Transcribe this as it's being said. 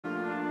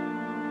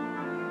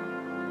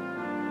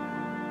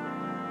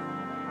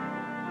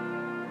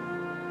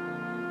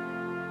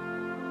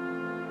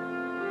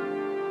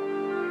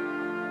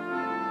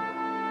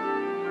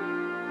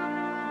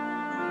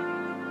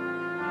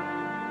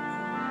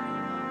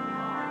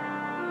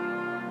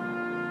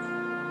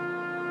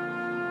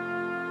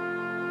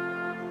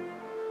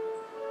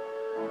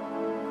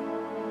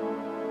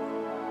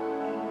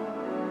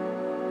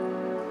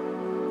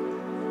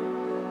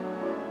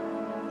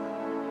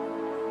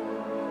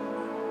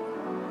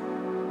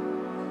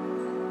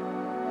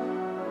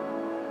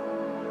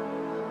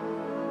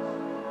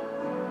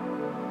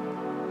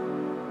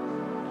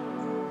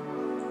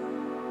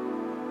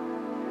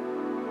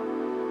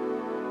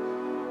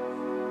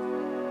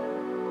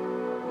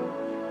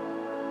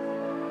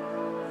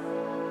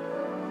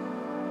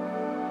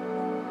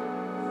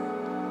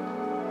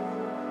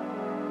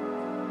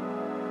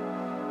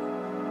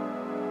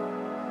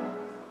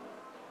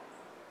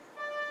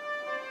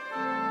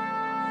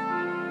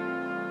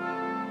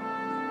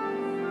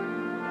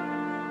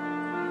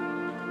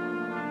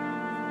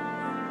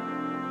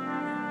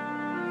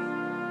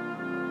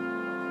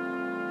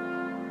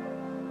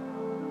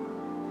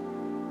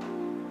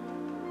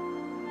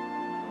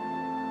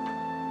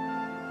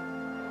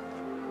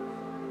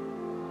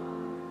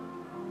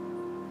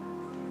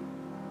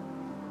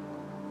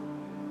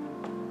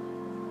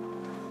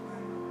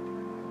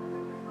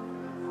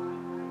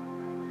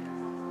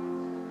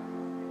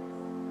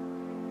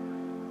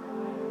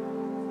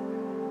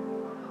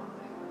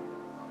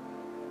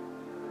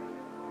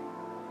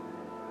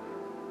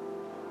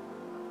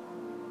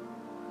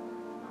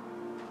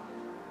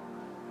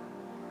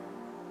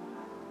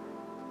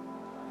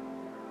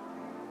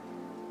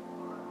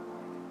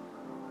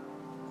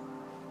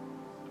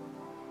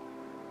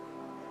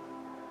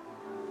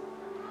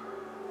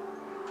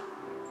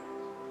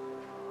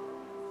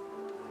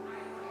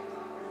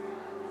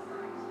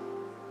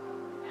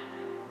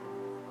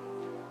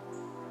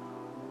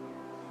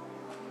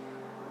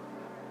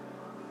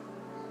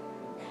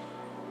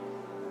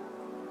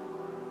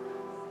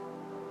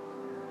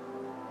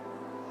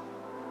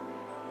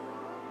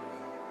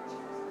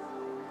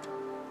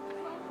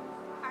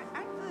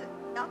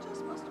contralto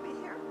supposed to be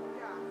here?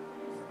 Yeah.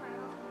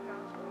 Soprano,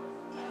 contralto.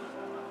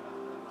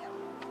 Yep.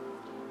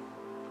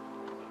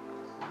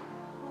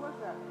 Who was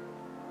that?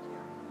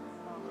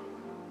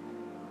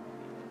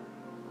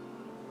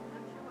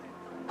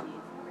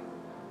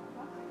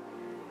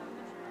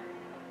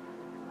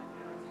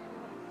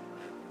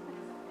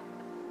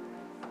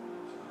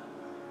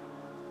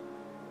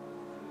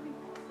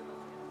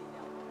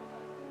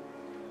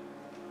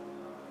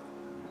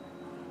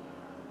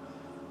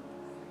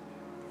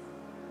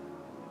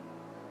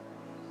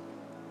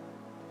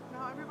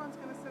 Now everyone's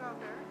going to sit out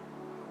there.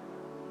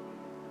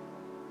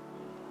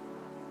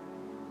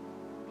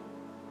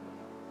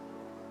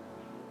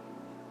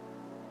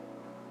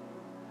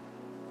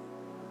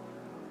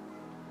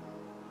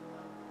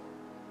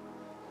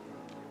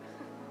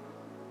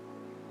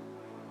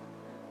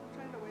 I'm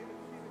trying to wave at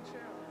Steve and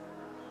Cheryl.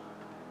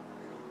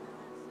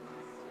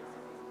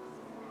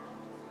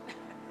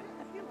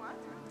 If you want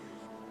to.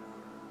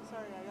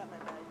 Sorry, I got my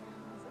bag.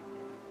 It's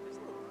okay. There's a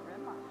little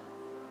rim on it.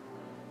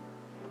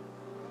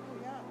 Oh,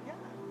 yeah, yeah.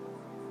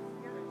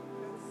 Yeah,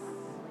 that's...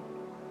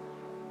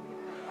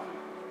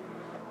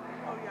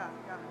 Oh, yeah,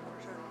 yeah, for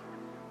sure.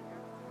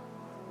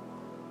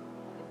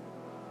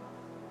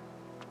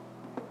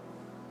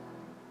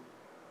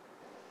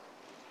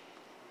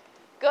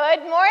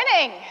 Good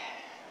morning.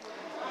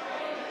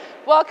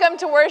 Welcome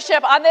to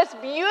worship on this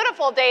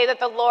beautiful day that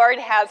the Lord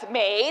has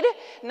made.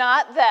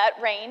 Not that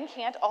rain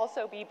can't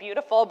also be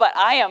beautiful, but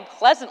I am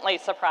pleasantly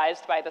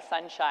surprised by the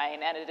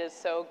sunshine, and it is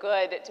so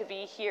good to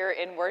be here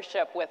in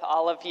worship with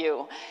all of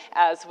you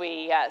as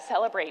we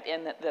celebrate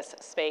in this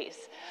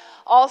space.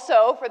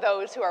 Also, for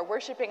those who are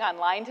worshiping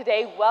online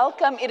today,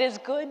 welcome. It is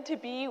good to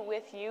be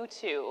with you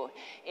too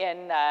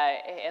in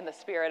the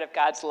spirit of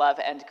God's love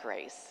and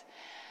grace.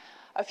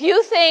 A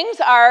few things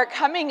are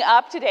coming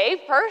up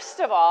today. First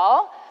of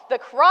all, the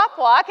crop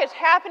walk is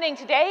happening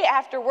today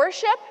after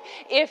worship.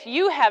 If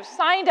you have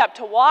signed up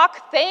to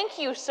walk, thank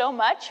you so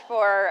much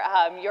for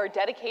your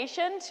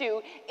dedication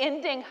to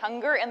ending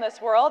hunger in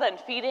this world and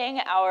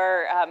feeding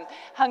our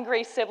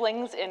hungry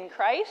siblings in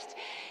Christ.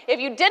 If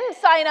you didn't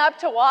sign up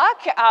to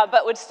walk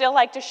but would still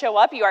like to show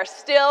up, you are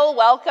still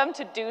welcome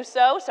to do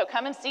so. So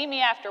come and see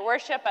me after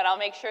worship, and I'll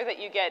make sure that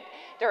you get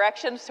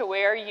directions to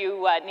where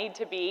you need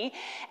to be.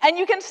 And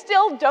you can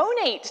still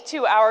donate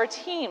to our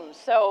team.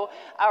 So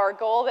our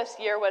goal this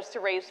year was to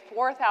raise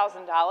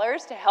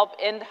 $4,000 to help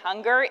end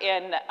hunger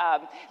in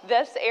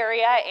this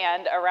area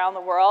and around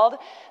the world.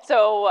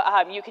 So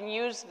you can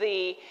use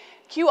the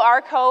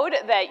QR code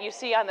that you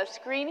see on the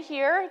screen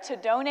here to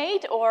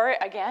donate, or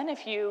again,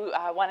 if you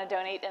want to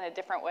donate in a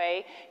different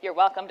way, you're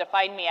welcome to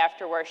find me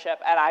after worship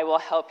and I will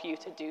help you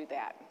to do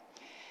that.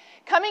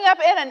 Coming up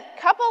in a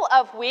couple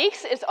of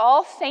weeks is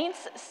All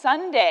Saints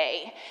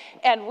Sunday,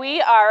 and we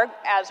are,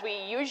 as we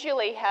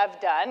usually have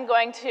done,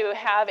 going to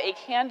have a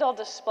candle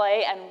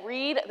display and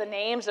read the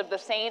names of the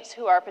saints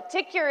who are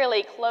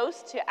particularly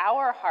close to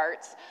our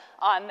hearts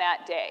on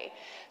that day.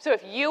 So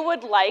if you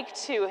would like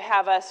to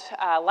have us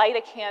light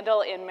a candle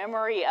in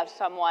memory of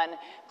someone,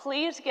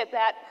 please get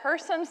that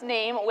person's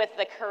name with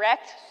the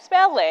correct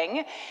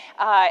spelling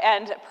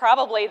and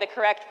probably the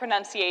correct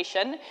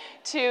pronunciation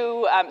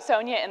to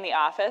Sonia in the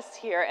office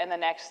here in the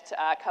next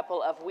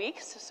couple of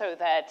weeks so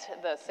that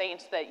the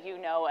saints that you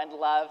know and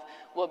love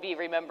will be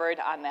remembered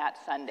on that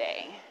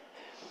Sunday.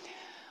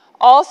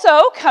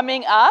 Also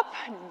coming up,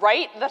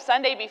 right the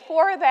Sunday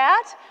before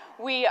that,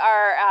 we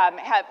are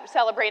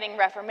celebrating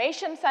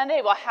Reformation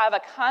Sunday. We'll have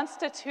a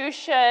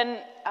Constitution,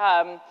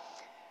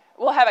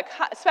 we'll have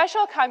a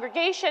special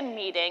congregation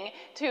meeting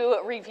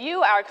to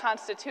review our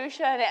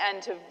Constitution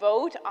and to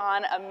vote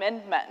on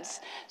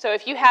amendments. So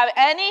if you have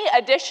any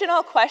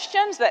additional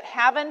questions that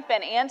haven't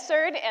been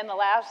answered in the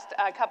last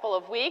couple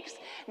of weeks,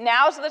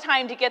 now's the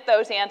time to get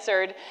those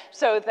answered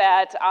so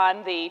that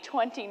on the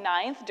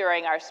 29th,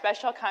 during our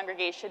special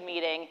congregation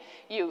meeting,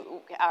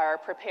 you are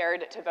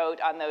prepared to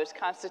vote on those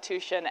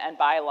Constitution and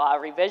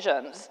bylaw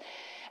revisions.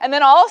 And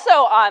then also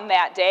on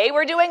that day,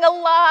 we're doing a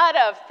lot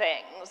of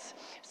things.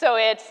 So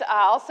it's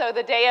also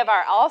the day of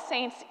our All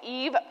Saints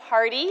Eve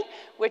party,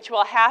 which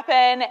will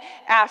happen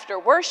after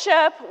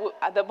worship.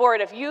 The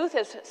Board of Youth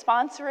is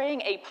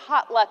sponsoring a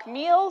potluck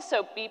meal,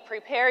 so be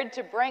prepared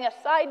to bring a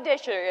side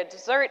dish or a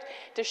dessert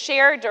to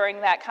share during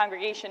that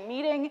congregation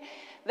meeting.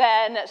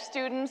 Then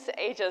students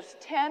ages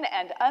 10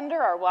 and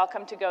under are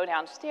welcome to go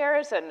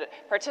downstairs and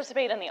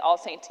participate in the All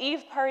Saints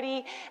Eve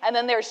party. And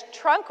then there's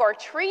trunk or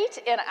treat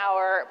in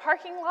our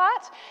parking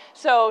lot.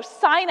 So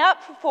sign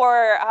up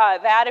for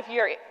that if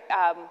you're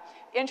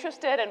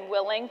interested and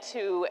willing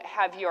to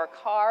have your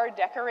car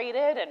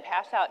decorated and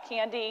pass out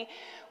candy.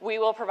 We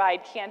will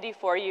provide candy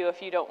for you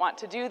if you don't want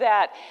to do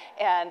that,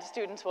 and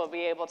students will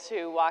be able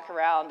to walk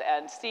around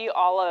and see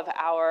all of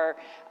our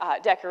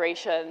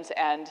decorations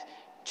and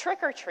trick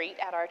or treat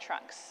at our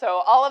trunks.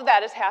 So all of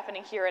that is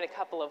happening here in a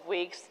couple of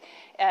weeks.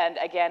 And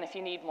again, if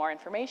you need more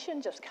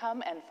information, just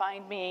come and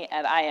find me,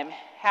 and I am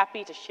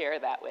happy to share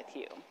that with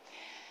you.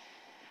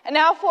 And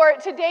now for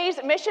today's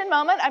mission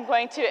moment, I'm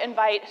going to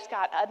invite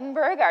Scott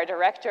Uddenberg, our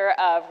Director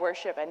of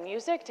Worship and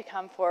Music, to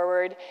come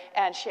forward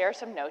and share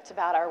some notes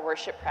about our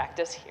worship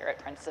practice here at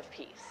Prince of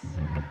Peace.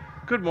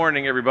 Good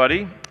morning,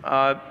 everybody.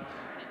 I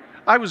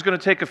was going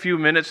to take a few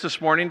minutes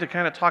this morning to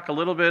kind of talk a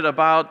little bit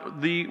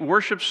about the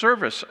worship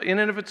service in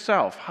and of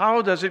itself.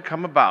 How does it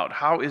come about?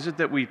 How is it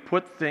that we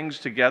put things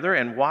together,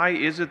 and why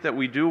is it that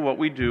we do what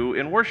we do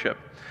in worship?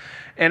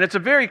 And it's a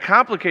very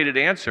complicated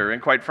answer,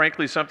 and quite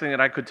frankly, something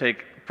that I could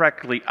take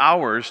practically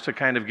hours to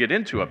kind of get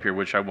into up here,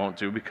 which I won't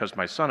do because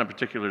my son in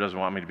particular doesn't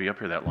want me to be up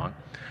here that long.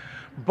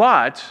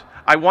 But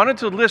I wanted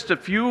to list a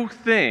few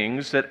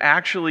things that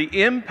actually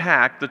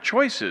impact the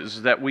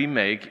choices that we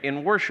make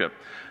in worship.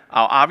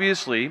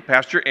 Obviously,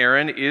 Pastor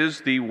Erin is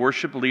the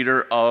worship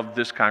leader of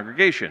this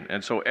congregation,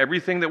 and so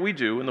everything that we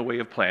do in the way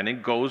of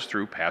planning goes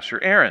through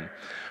Pastor Erin.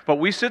 But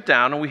we sit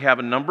down and we have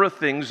a number of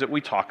things that we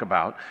talk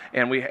about,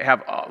 and we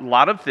have a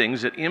lot of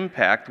things that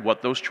impact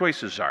what those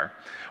choices are.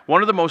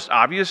 One of the most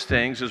obvious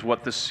things is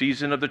what the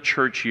season of the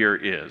church year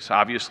is.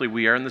 Obviously,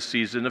 we are in the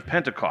season of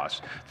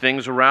Pentecost.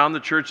 Things around the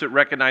church that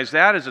recognize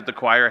that is that the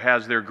choir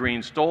has their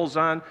green stoles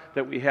on,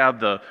 that we have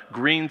the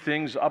green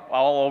things up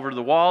all over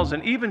the walls,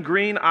 and even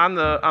green on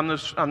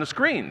the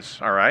screens,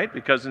 all right?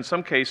 Because in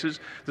some cases,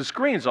 the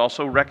screens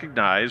also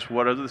recognize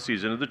what the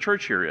season of the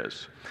church year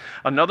is.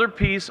 Another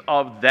piece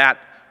of that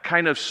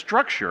kind of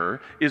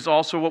structure is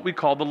also what we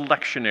call the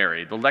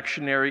lectionary. The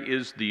lectionary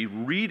is the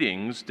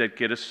readings that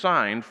get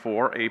assigned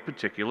for a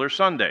particular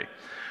Sunday.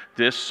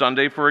 This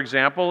Sunday, for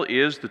example,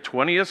 is the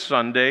 20th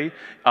Sunday,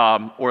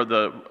 or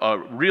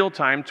the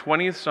real-time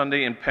 20th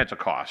Sunday in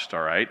Pentecost,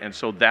 all right? And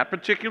so that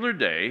particular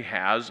day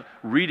has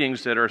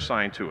readings that are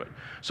assigned to it.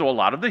 So a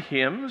lot of the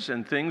hymns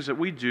and things that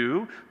we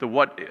do,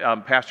 what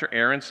Pastor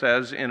Erin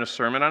says in a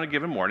sermon on a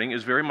given morning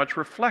is very much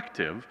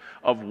reflective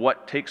of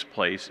what takes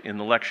place in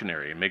the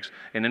lectionary. It makes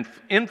and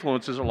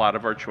influences a lot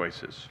of our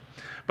choices.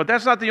 But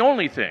that's not the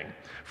only thing.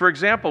 For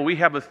example, we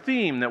have a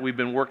theme that we've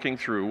been working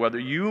through, whether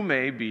you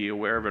may be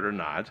aware of it or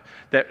not,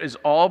 that is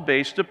all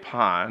based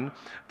upon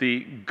the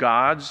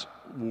God's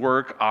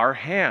work, our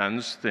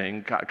hands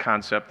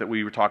concept that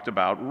we talked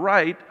about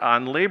right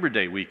on Labor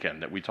Day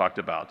weekend that we talked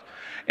about.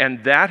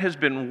 And that has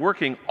been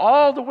working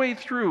all the way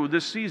through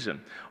this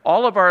season.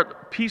 All of our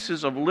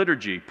pieces of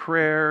liturgy,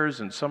 prayers,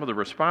 and some of the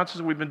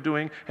responses we've been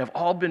doing have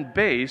all been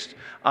based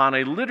on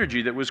a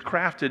liturgy that was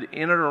crafted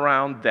in and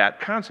around that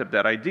concept,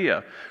 that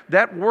idea.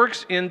 That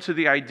works into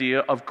the idea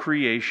of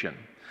creation.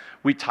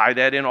 We tie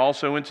that in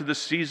also into the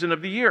season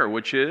of the year,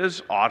 which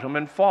is autumn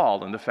and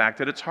fall, and the fact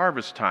that it's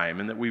harvest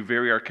time and that we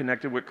are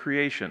connected with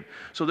creation.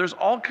 So there's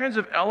all kinds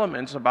of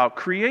elements about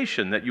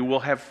creation that you will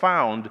have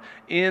found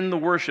in the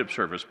worship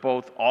service,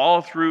 both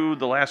all through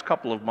the last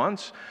couple of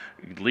months,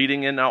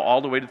 leading in now all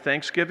the way to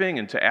Thanksgiving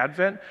and to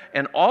Advent,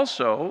 and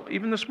also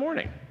even this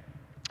morning.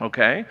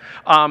 Okay?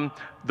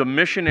 The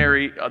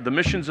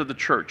missions of the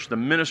church, the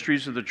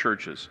ministries of the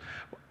churches.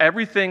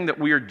 Everything that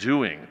we are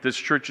doing, this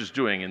church is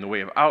doing in the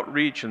way of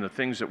outreach and the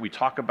things that we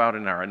talk about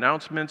in our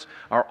announcements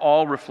are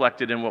all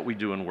reflected in what we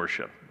do in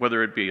worship.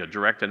 Whether it be a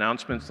direct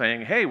announcement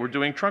saying, hey, we're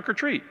doing trunk or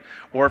treat,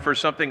 or for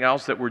something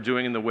else that we're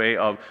doing in the way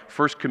of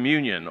First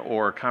Communion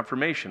or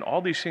confirmation.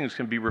 All these things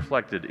can be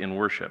reflected in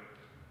worship.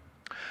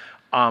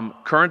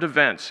 Current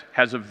events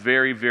has a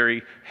very,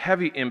 very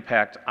heavy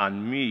impact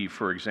on me,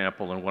 for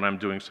example, and when I'm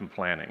doing some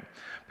planning.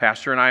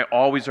 Pastor and I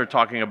always are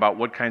talking about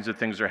what kinds of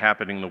things are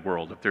happening in the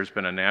world. If there's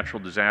been a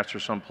natural disaster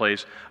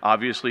someplace,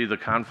 obviously the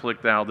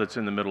conflict now that's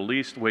in the Middle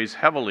East weighs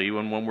heavily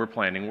when we're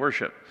planning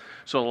worship.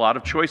 So a lot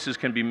of choices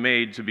can be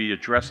made to be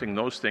addressing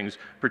those things,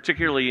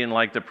 particularly in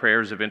like the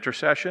prayers of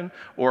intercession,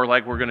 or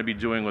like we're going to be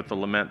doing with the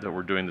lament that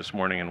we're doing this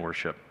morning in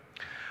worship.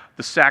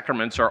 The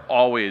sacraments are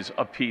always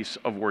a piece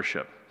of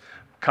worship.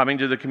 Coming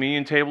to the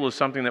communion table is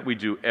something that we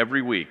do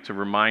every week to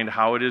remind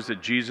how it is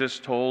that Jesus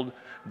told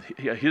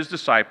his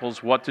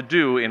disciples what to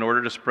do in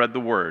order to spread the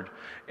word.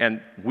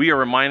 And we are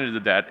reminded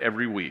of that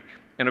every week.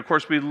 And of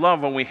course, we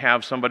love when we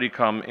have somebody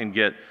come and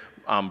get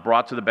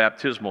brought to the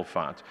baptismal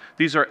font.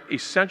 These are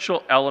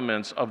essential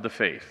elements of the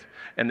faith.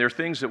 And they're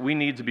things that we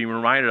need to be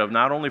reminded of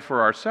not only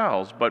for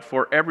ourselves, but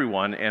for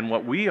everyone and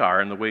what we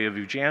are in the way of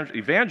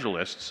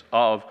evangelists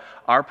of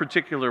our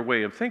particular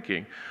way of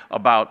thinking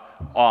about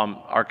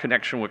our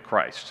connection with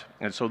Christ.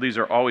 And so these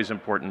are always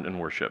important in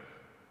worship.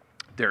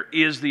 There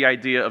is the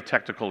idea of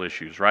technical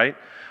issues, right?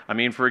 I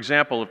mean, for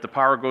example, if the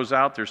power goes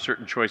out, there's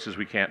certain choices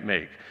we can't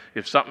make.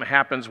 If something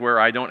happens where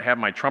I don't have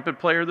my trumpet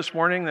player this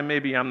morning, then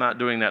maybe I'm not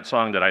doing that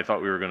song that I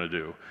thought we were going to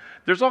do.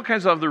 There's all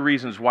kinds of other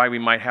reasons why we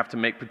might have to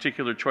make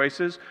particular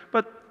choices,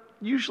 but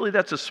usually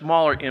that's a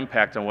smaller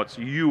impact on what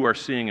you are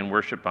seeing in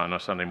worship on a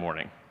Sunday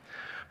morning.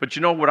 But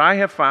you know, what I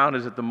have found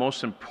is that the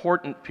most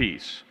important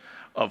piece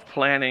of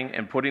planning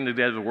and putting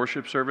together the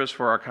worship service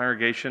for our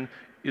congregation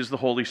is the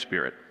Holy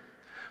Spirit.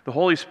 The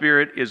Holy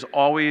Spirit is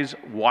always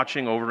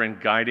watching over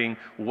and guiding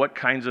what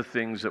kinds of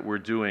things that we're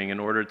doing in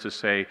order to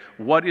say,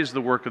 what is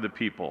the work of the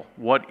people?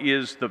 What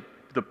is the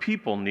the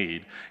people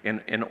need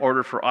in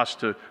order for us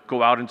to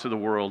go out into the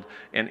world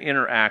and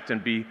interact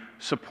and be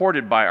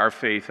supported by our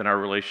faith and our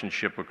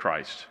relationship with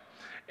Christ.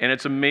 And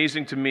it's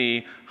amazing to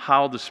me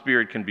how the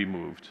Spirit can be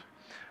moved.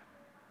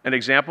 An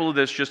example of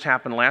this just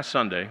happened last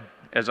Sunday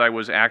as I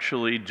was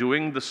actually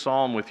doing the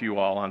psalm with you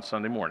all on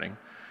Sunday morning.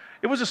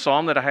 It was a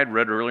psalm that I had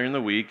read earlier in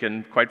the week,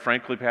 and quite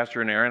frankly,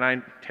 Pastor and Erin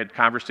and I had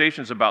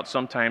conversations about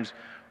sometimes,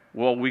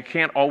 well, we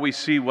can't always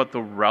see what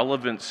the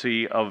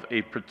relevancy of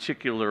a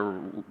particular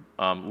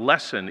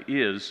lesson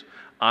is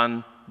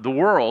on the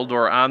world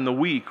or on the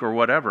week or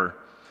whatever.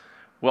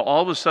 Well,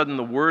 all of a sudden,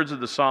 the words of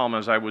the psalm,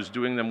 as I was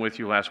doing them with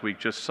you last week,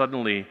 just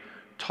suddenly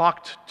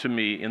talked to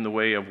me in the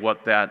way of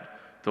what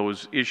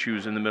those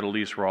issues in the Middle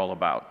East were all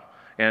about.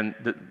 And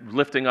the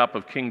lifting up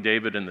of King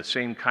David and the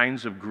same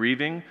kinds of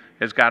grieving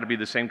has got to be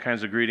the same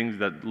kinds of grieving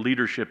that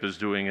leadership is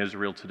doing in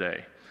Israel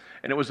today.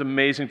 And it was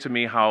amazing to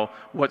me how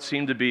what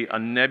seemed to be a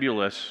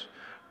nebulous,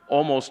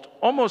 almost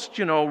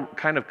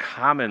kind of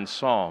common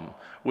psalm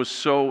was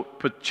so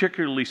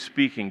particularly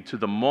speaking to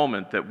the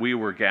moment that we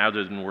were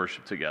gathered in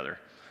worship together.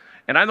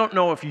 And I don't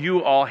know if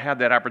you all had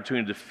that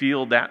opportunity to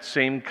feel that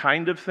same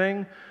kind of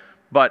thing,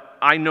 but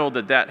I know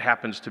that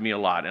happens to me a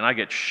lot, and I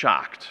get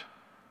shocked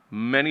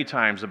many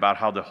times about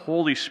how the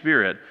Holy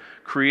Spirit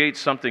creates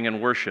something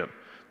in worship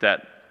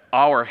that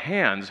our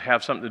hands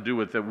have something to do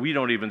with, that we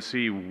don't even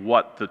see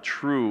what the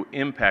true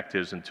impact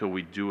is until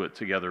we do it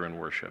together in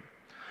worship.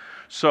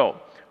 So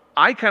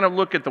I kind of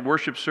look at the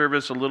worship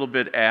service a little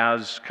bit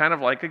as kind of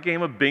like a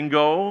game of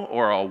bingo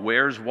or a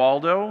Where's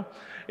Waldo.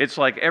 It's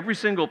like every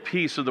single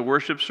piece of the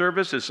worship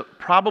service is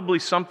probably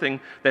something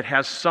that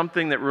has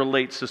something that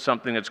relates to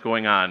something that's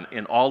going on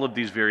in all of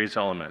these various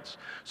elements.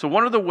 So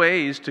one of the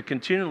ways to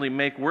continually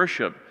make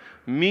worship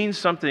mean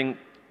something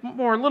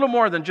a little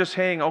more than just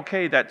saying,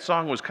 okay, that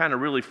song was kind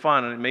of really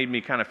fun and it made me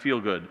kind of feel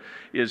good,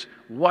 is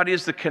what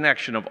is the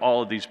connection of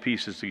all of these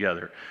pieces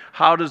together?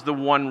 How does the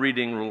one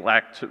reading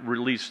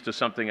release to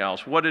something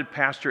else? What did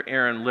Pastor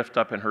Erin lift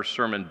up in her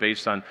sermon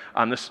based on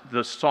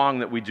the song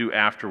that we do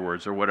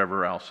afterwards or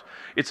whatever else?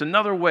 It's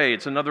another way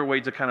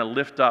to kind of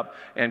lift up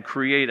and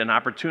create an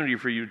opportunity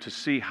for you to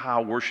see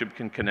how worship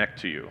can connect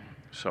to you.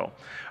 So,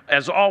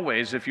 as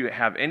always, if you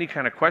have any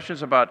kind of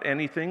questions about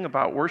anything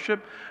about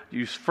worship,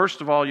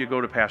 first of all, you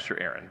go to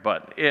Pastor Erin.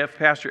 But if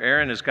Pastor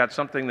Erin has got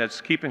something that's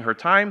keeping her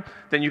time,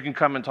 then you can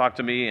come and talk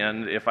to me,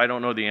 and if I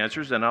don't know the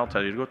answers, then I'll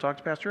tell you to go talk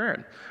to Pastor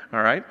Erin.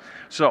 All right?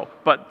 So,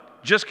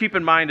 but just keep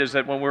in mind is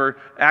that when we're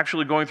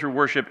actually going through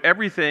worship,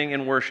 everything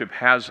in worship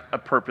has a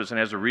purpose and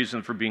has a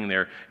reason for being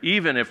there,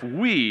 even if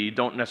we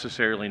don't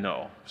necessarily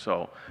know.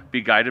 So,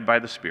 be guided by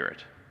the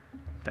Spirit.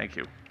 Thank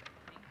you.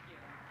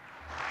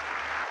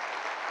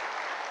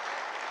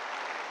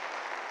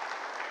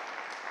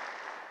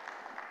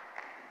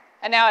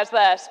 And now as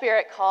the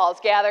Spirit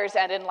calls, gathers,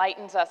 and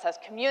enlightens us as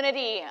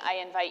community,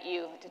 I invite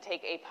you to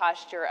take a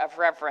posture of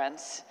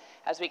reverence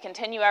as we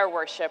continue our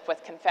worship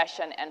with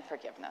confession and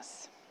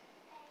forgiveness.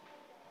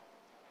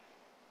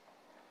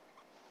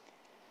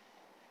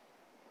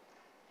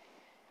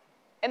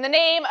 In the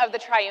name of the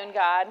triune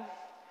God,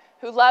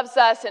 who loves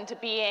us into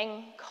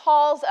being,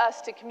 calls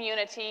us to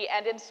community,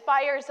 and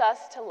inspires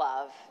us to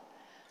love.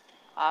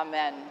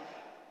 Amen.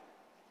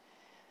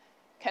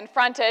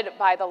 Confronted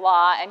by the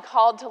law and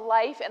called to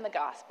life in the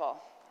gospel,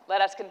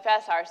 let us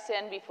confess our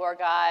sin before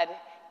God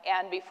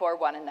and before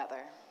one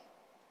another.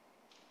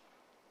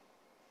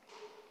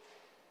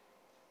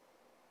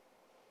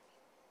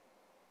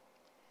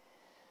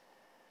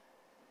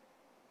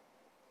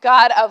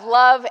 God of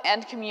love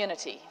and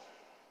community,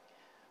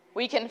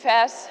 we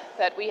confess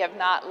that we have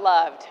not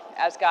loved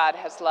as God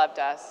has loved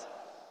us.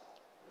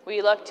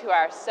 We look to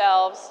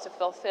ourselves to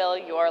fulfill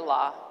your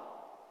law.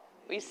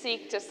 We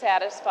seek to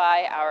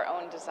satisfy our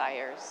own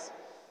desires.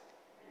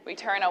 We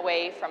turn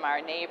away from our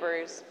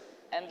neighbors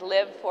and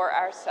live for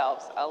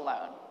ourselves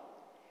alone.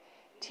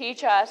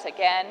 Teach us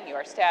again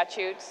your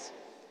statutes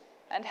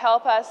and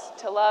help us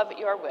to love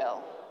your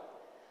will,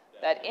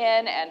 that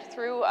in and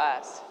through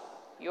us,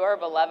 your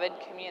beloved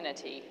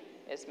community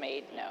is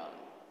made known.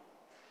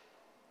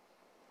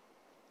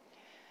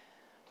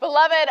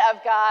 Beloved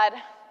of God,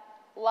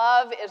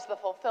 love is the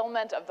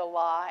fulfillment of the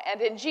law,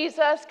 and in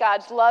Jesus,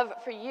 God's love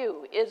for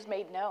you is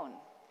made known.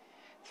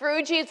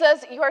 Through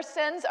Jesus, your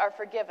sins are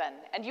forgiven,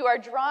 and you are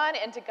drawn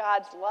into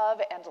God's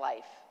love and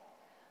life.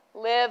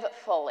 Live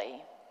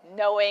fully,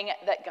 knowing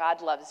that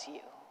God loves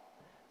you.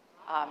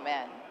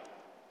 Amen.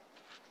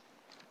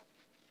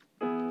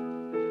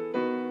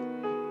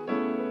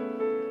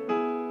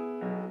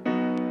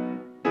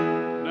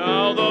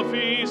 Now the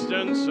feast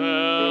and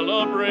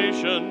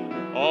celebration,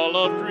 all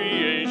of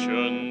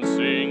creation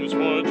sings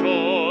for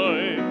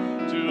joy.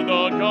 To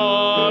the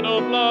God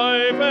of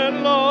life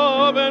and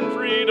love and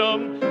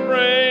freedom,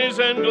 praise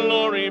and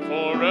glory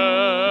forevermore.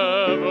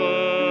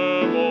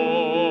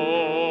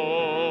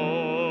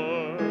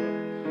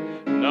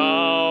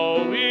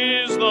 Now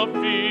is the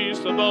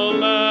feast of the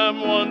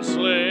Lamb once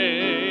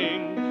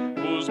slain,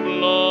 whose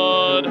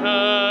blood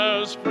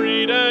has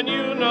freed and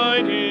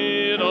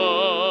united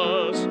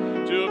us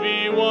to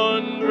be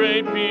one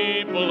great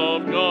people people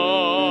of God.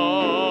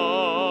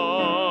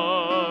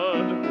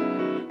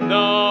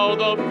 Now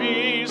the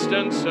feast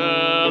and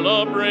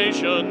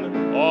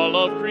celebration, all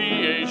of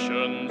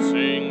creation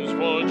sings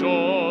for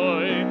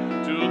joy.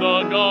 To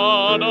the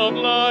God of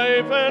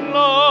life and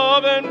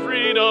love and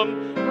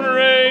freedom,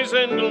 praise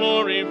and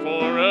glory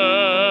forevermore.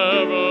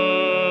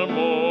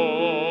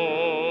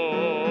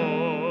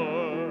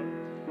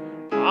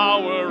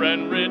 Power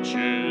and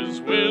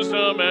riches,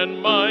 wisdom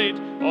and might,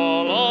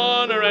 all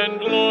honor and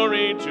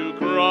glory to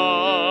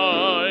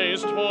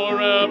Christ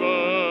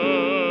forever.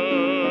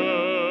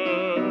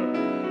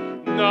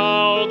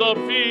 Now the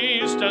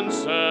feast and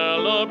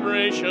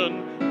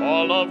celebration,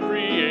 all of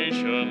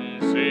creation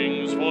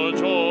sings for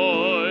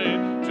joy.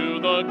 To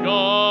the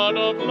God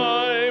of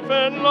life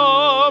and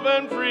love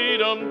and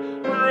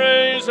freedom,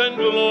 praise and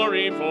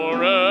glory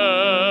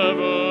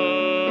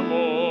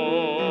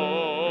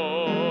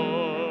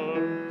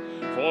forevermore.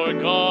 For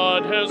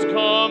God has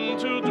come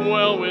to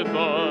dwell with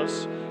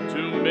us,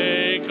 to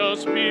make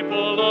us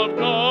people of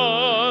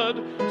God,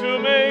 to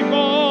make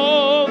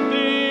all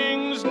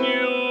things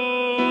new.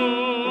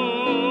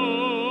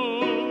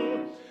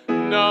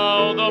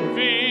 Now the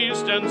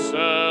feast and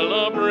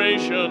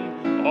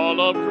celebration,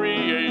 all of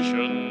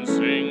creation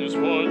sings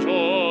for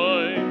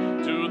joy.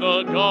 To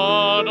the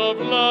God of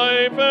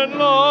life and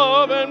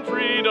love and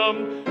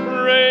freedom,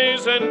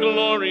 praise and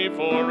glory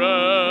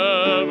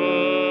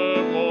forevermore.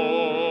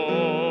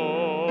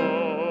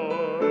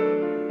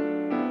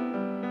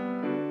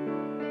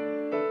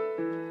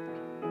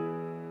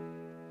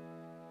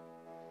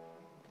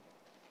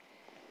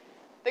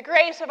 The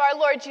grace of our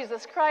Lord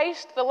Jesus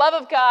Christ, the love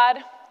of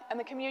God, and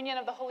the communion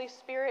of the Holy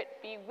Spirit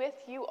be with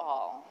you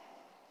all.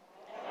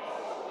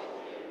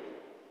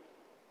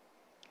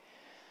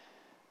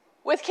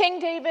 With King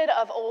David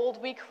of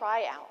old we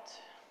cry out.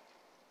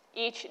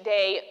 Each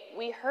day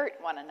we hurt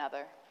one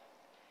another.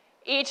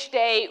 Each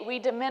day we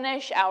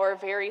diminish our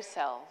very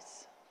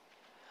selves.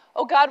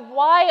 Oh God,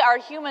 why are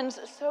humans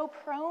so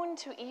prone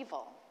to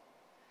evil?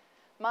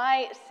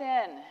 My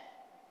sin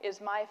is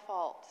my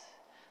fault,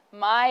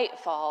 my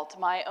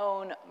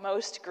own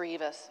most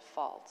grievous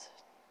fault.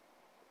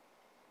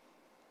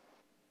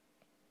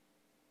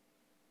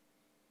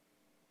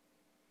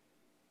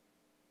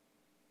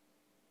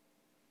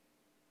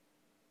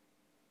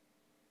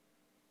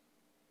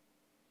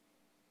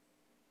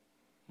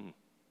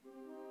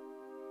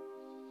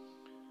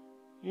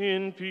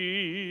 In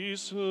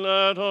peace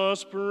let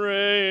us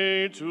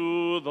pray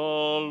to the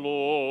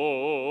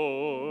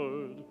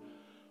Lord.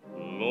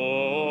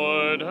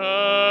 Lord,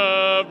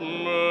 have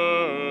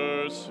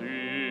mercy.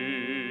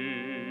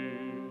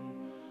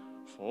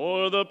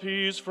 For the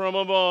peace from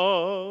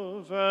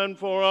above and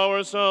for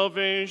our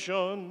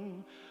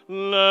salvation,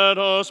 let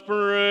us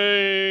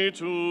pray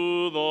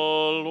to the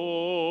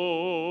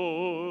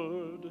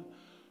Lord.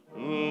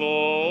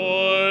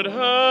 Lord,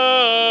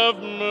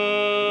 have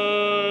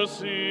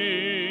mercy.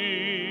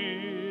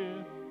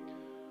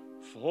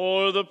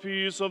 For the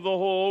peace of the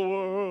whole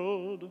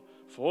world,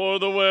 for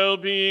the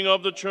well-being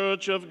of the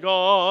Church of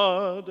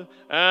God,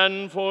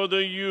 and for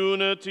the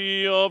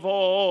unity of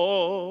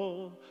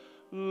all,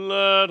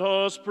 let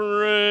us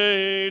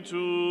pray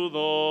to the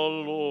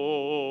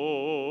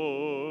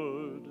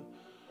Lord.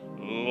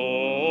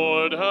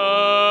 Lord,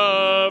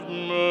 have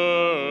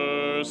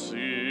mercy.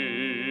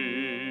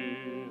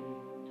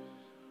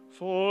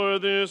 For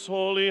this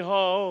holy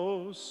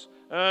house,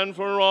 and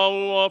for all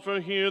who offer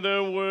here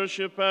their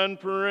worship and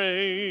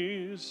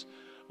praise,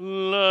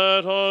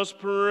 let us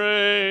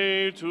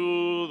pray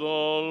to the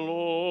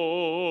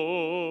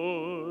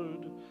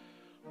Lord.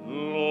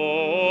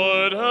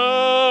 Lord,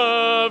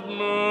 have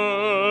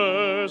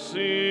mercy.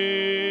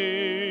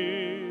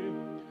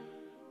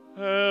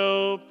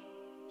 Help,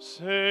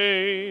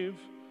 save,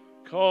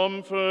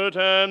 comfort,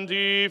 and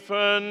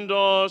defend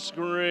us,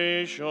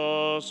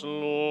 gracious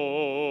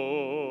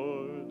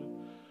Lord.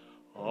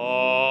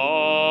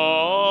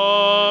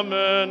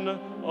 Amen.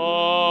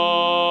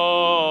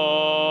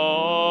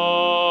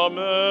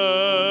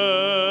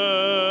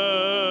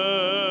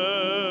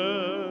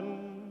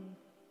 Amen.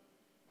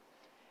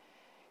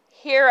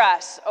 Hear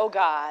us, O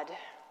God.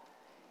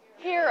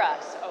 Hear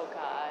us, O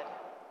God.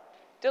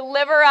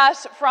 Deliver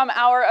us from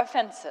our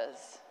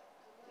offenses.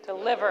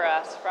 Deliver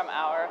us from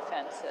our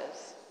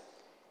offenses.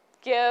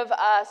 Give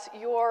us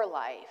your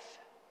life.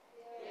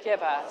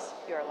 Give us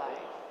your life.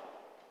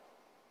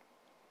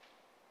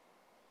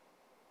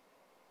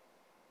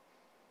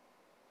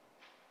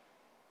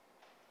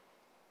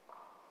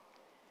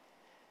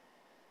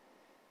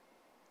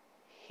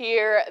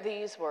 Hear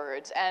these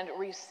words and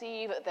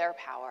receive their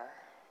power.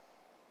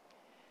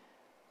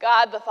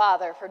 God the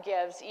Father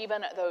forgives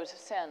even those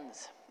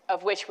sins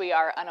of which we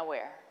are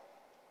unaware.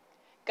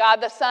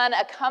 God the Son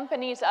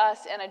accompanies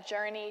us in a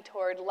journey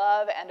toward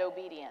love and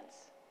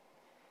obedience.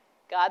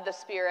 God the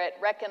Spirit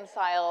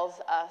reconciles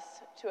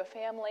us to a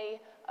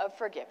family of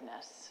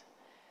forgiveness.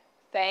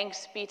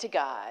 Thanks be to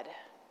God.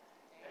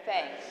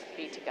 Thanks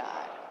be to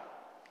God.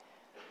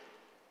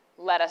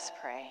 Let us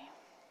pray.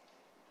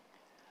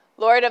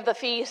 Lord of the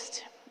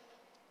feast,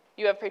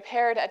 You have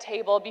prepared a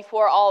table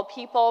before all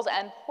peoples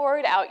and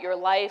poured out your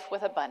life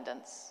with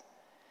abundance.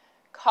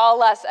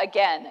 Call us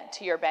again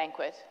to your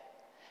banquet.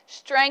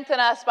 Strengthen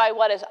us by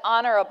what is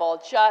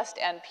honorable, just,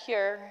 and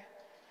pure,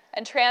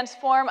 and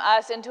transform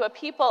us into a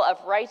people of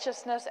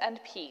righteousness and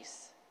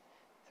peace.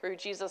 Through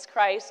Jesus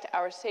Christ,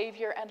 our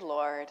Savior and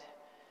Lord.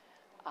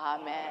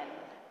 Amen.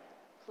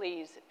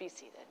 Please be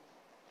seated.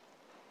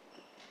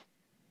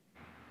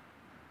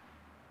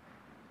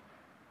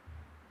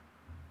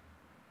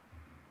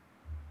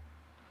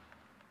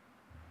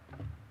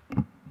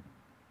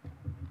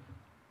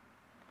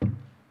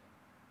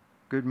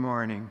 Good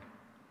morning.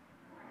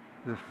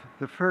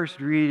 The first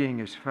reading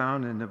is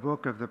found in the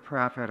book of the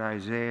prophet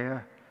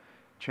Isaiah,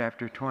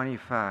 chapter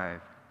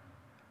 25.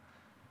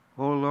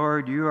 O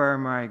Lord, you are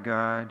my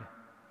God.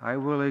 I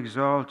will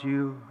exalt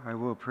you. I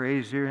will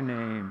praise your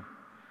name.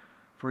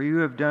 For you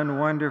have done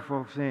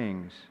wonderful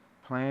things,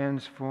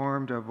 plans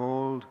formed of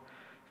old,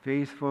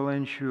 faithful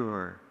and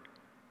sure.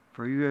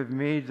 For you have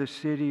made the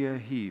city a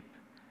heap,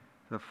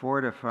 the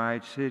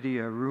fortified city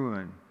a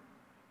ruin.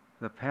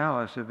 The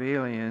palace of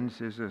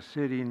aliens is a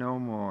city no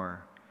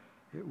more.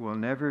 It will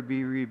never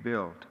be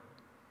rebuilt.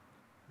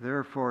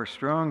 Therefore,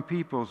 strong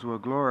peoples will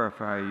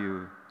glorify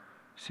you.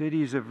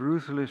 Cities of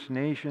ruthless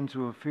nations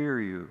will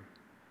fear you.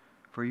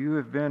 For you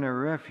have been a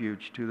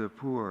refuge to the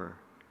poor,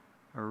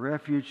 a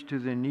refuge to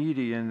the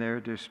needy in their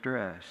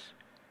distress,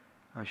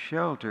 a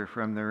shelter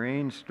from the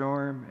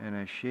rainstorm and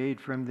a shade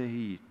from the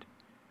heat.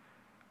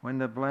 When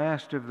the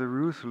blast of the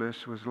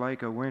ruthless was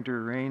like a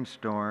winter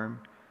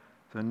rainstorm,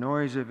 the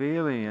noise of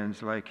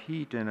aliens like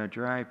heat in a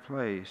dry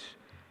place,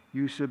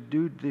 you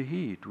subdued the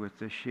heat with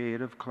the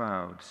shade of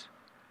clouds.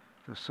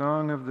 The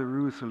song of the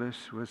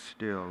ruthless was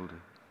stilled.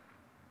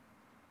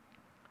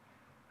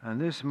 On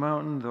this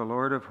mountain the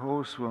Lord of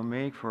hosts will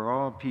make for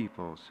all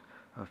peoples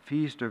a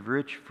feast of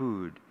rich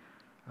food,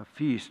 a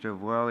feast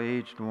of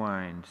well-aged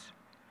wines,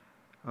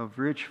 of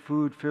rich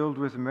food filled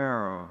with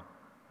marrow,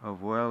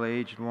 of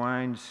well-aged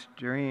wines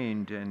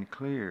strained and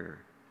clear.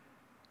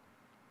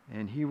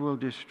 And he will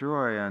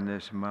destroy on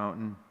this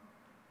mountain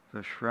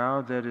the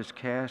shroud that is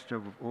cast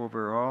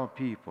over all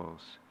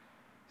peoples,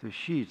 the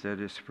sheet that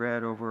is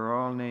spread over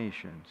all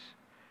nations.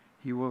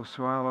 He will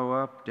swallow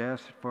up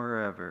death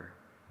forever.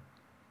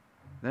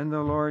 Then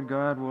the Lord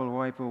God will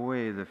wipe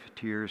away the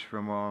tears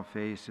from all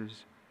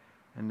faces,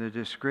 and the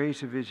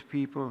disgrace of his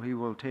people he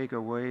will take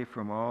away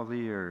from all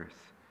the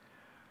earth.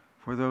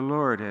 For the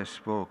Lord has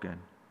spoken.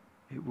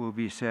 It will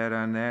be said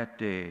on that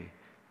day,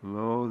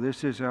 Lo,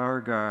 this is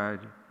our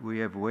God. We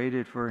have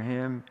waited for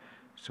him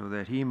so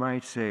that he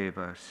might save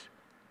us.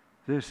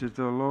 This is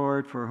the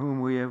Lord for whom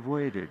we have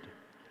waited.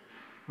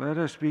 Let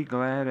us be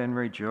glad and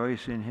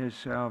rejoice in his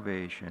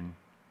salvation.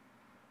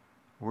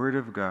 Word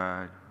of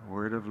God,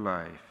 word of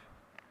life.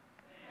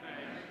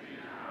 Thanks be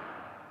to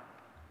God.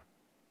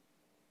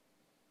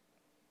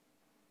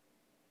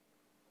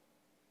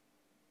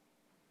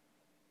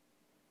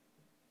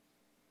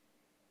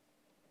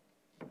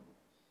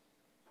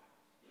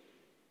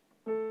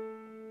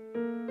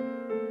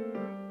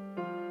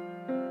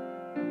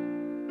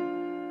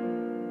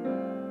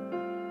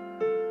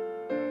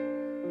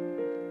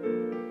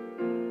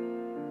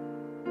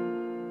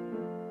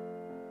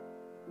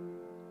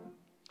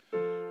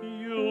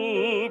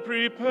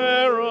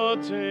 Prepare a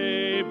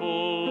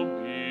table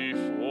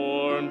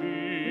before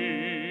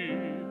me,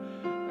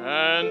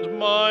 and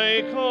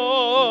my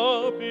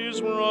cup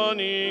is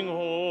running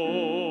over.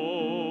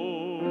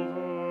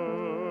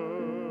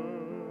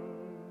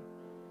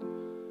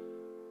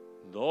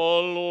 The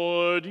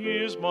Lord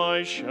is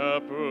my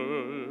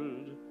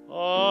shepherd,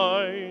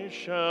 I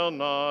shall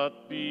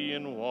not be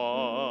in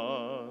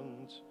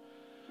want.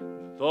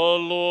 The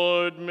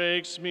Lord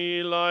makes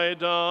me lie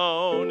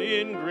down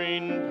in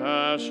green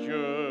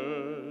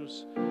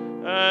pastures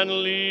and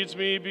leads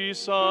me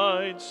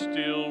beside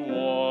still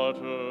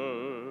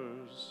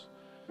waters.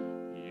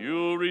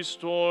 You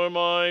restore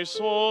my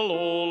soul,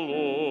 O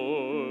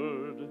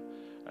Lord,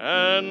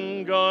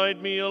 and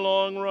guide me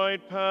along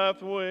right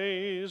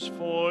pathways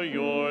for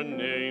your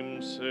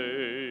name's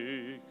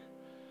sake.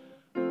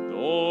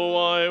 Though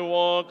I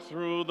walk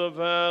through the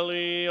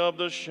valley of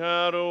the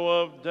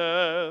shadow of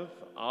death,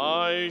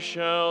 I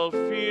shall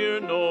fear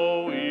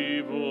no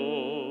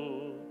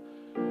evil,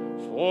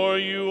 for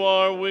you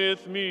are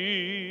with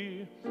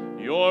me.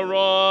 Your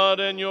rod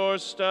and your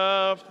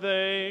staff,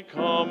 they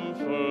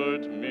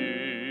comfort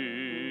me.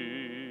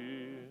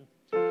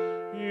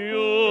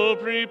 You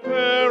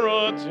prepare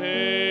a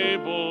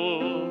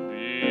table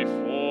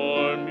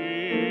before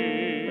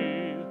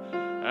me,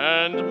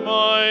 and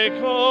my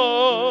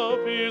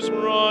cup is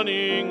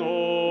running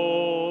over.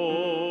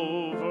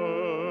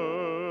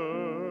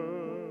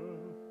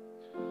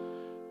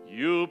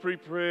 You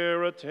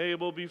prepare a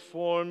table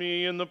before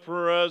me in the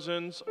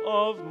presence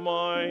of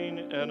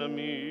mine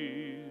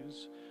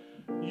enemies.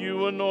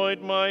 You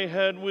anoint my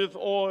head with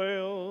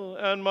oil,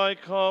 and my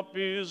cup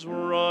is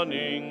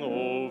running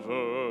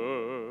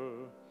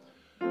over.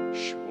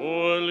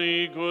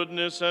 Surely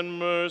goodness and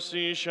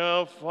mercy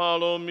shall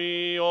follow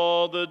me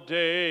all the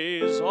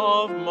days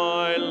of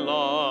my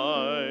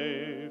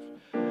life,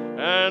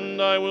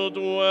 and I will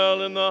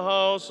dwell in the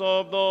house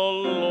of the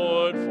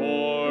Lord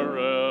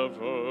forever.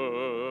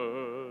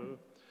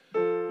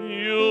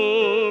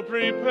 You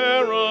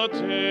prepare a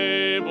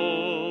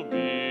table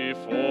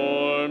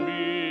before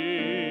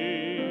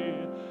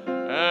me,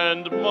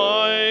 and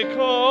my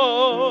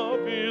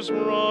cup is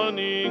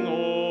running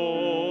over.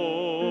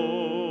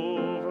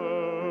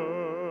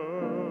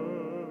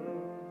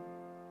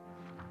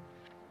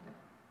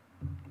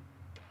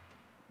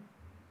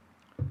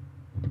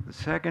 The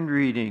second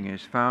reading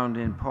is found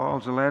in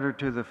Paul's letter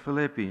to the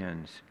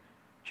Philippians,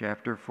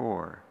 chapter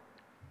 4.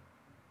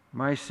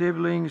 My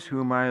siblings,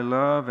 whom I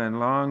love and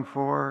long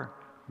for,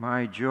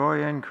 my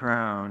joy and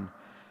crown,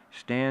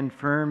 stand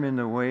firm in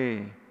the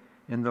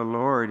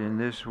Lord in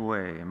this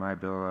way, my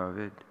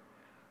beloved.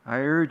 I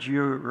urge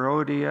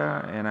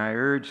Euodia and I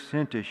urge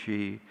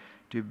Syntyche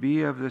to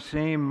be of the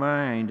same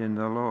mind in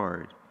the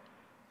Lord.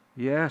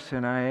 Yes,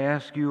 and I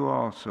ask you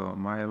also,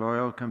 my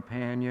loyal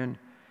companion,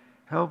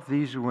 help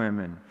these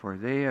women, for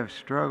they have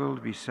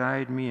struggled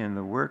beside me in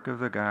the work of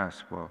the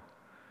gospel,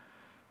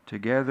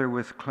 together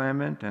with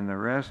Clement and the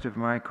rest of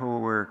my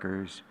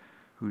co-workers,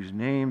 whose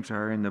names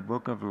are in the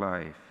book of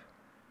life.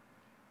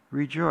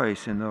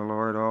 Rejoice in the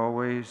Lord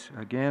always.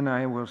 Again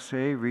I will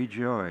say,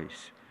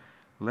 rejoice.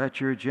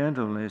 Let your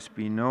gentleness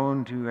be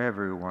known to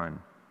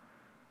everyone.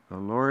 The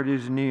Lord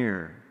is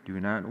near. Do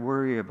not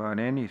worry about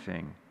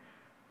anything,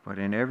 but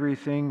in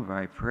everything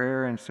by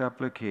prayer and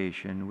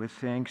supplication with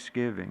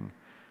thanksgiving,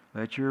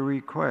 let your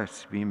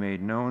requests be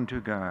made known to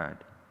God.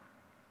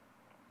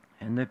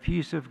 And the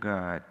peace of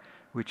God,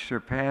 which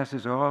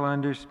surpasses all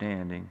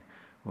understanding,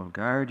 will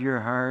guard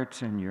your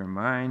hearts and your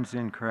minds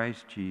in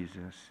Christ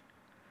Jesus.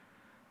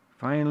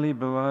 Finally,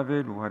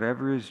 beloved,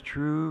 whatever is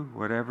true,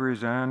 whatever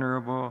is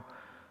honorable,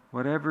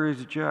 whatever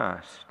is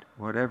just,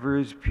 whatever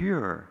is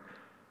pure,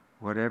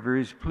 whatever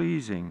is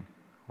pleasing,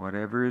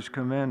 whatever is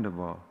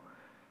commendable,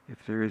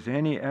 if there is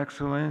any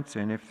excellence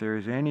and if there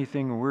is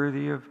anything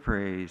worthy of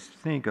praise,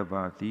 think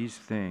about these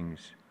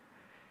things.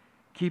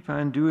 Keep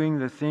on doing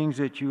the things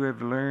that you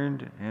have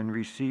learned and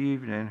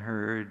received and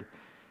heard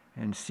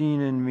and seen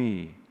in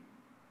me,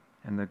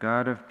 and the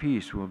God of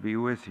peace will be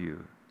with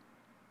you.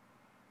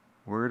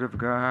 Word of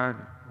God,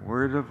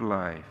 word of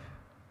life.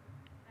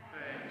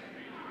 Thanks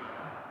be to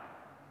God.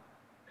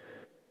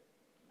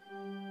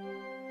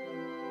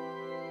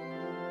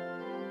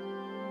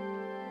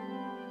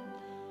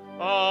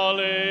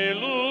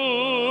 Alleluia,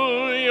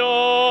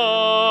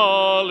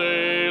 alleluia,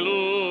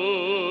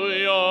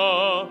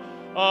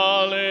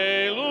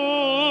 alleluia,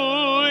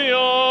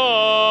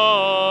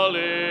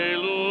 alleluia.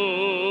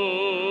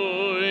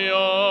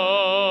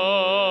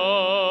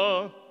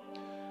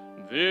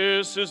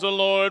 This is the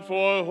Lord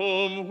for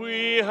whom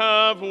we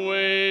have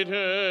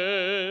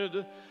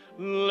waited.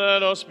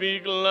 Let us be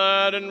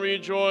glad and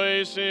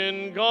rejoice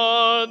in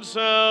God's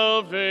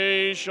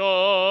salvation.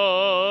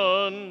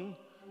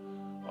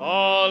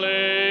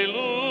 Alleluia,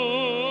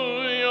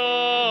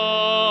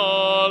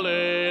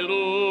 alleluia,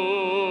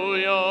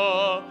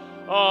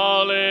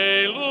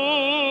 alleluia,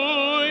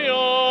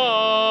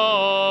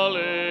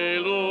 alleluia.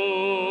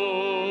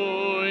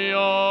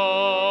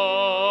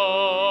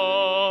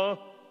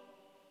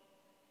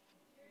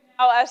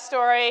 Now, a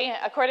story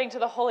according to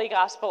the Holy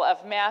Gospel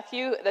of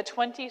Matthew, the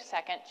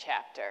 22nd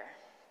chapter.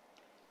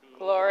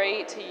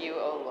 Glory to you,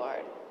 O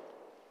Lord.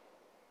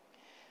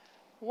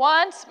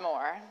 Once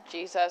more,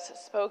 Jesus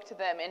spoke to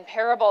them in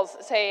parables,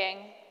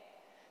 saying,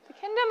 "The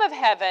kingdom of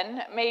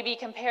heaven may be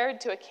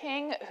compared to a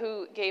king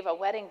who gave a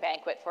wedding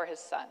banquet for his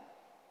son.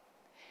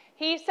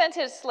 He sent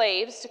his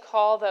slaves to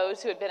call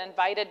those who had been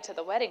invited to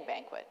the wedding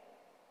banquet,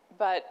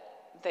 but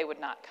they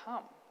would not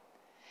come.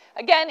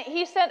 Again,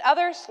 he sent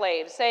other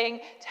slaves,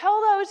 saying,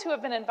 'Tell those who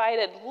have been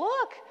invited,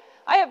 look,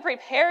 I have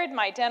prepared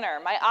my dinner.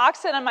 My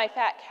oxen and my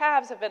fat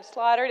calves have been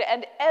slaughtered,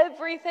 and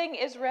everything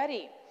is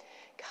ready.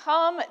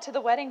 Come to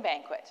the wedding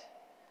banquet.'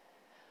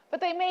 But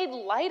they made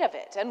light of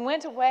it and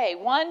went away,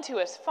 one to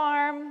his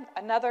farm,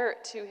 another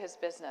to his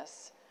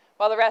business,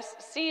 while the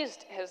rest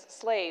seized his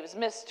slaves,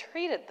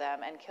 mistreated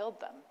them, and killed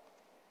them.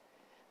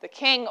 The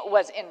king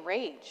was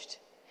enraged.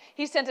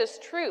 He sent his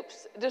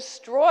troops,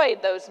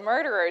 destroyed those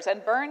murderers,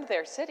 and burned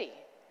their city.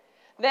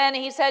 Then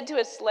he said to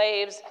his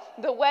slaves,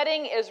 'The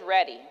wedding is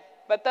ready,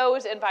 but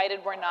those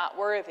invited were not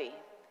worthy.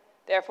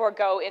 Therefore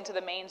go into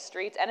the main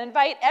streets and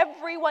invite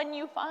everyone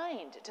you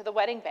find to the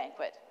wedding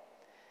banquet.'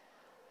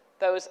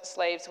 Those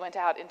slaves went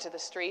out into the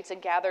streets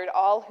and gathered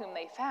all whom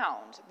they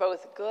found,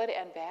 both good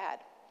and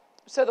bad.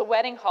 So the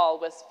wedding hall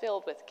was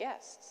filled with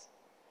guests.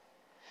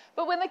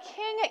 But when the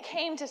king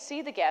came to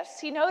see the guests,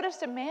 he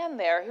noticed a man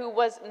there who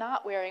was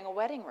not wearing a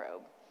wedding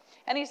robe.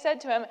 And he said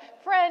to him,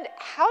 'Friend,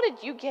 how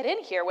did you get in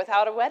here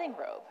without a wedding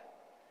robe?'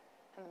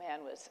 And the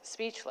man was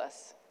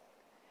speechless.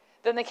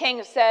 Then the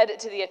king said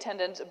to the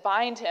attendants,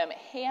 'Bind him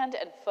hand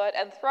and foot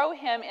and throw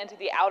him into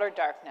the outer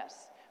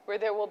darkness, where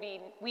there will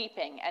be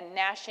weeping and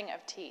gnashing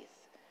of teeth.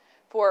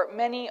 For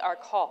many are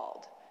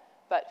called,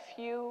 but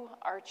few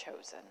are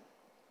chosen.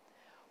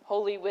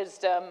 Holy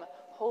wisdom,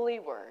 holy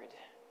word,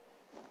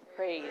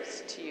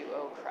 praise to you,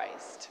 O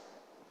Christ.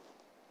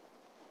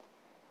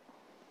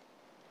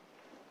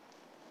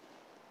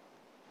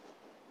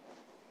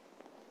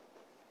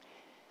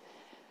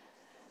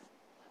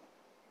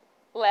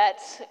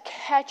 Let's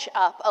catch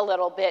up a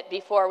little bit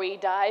before we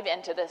dive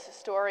into this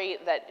story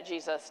that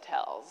Jesus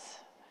tells.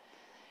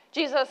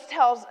 Jesus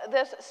tells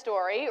this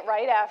story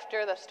right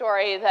after the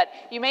story that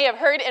you may have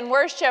heard in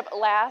worship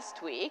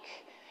last week.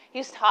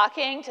 He's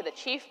talking to the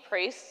chief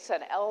priests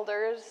and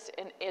elders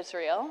in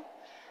Israel,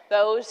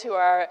 those who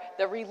are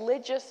the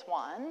religious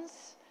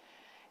ones.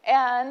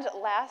 And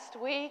last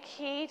week,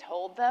 he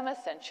told them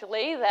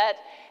essentially that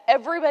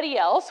everybody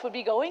else would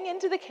be going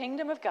into the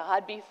kingdom of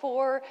God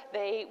before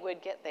they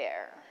would get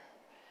there.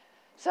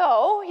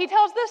 So he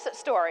tells this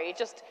story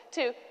just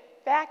to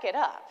back it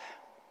up.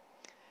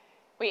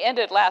 We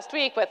ended last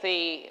week with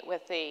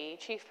the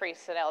chief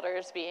priests and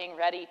elders being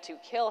ready to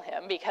kill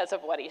him because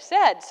of what he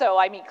said. So,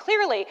 I mean,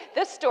 clearly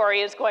this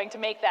story is going to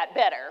make that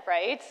better,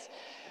 right?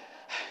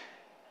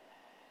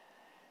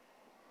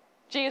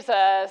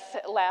 Jesus,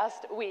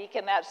 last week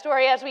in that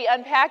story, as we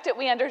unpacked it,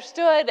 we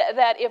understood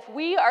that if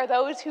we are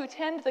those who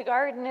tend the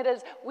garden, it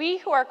is we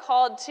who are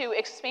called to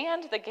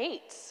expand the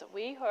gates.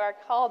 We who are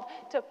called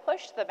to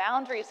push the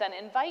boundaries and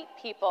invite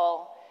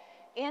people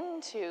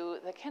into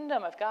the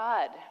kingdom of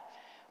God.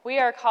 We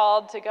are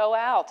called to go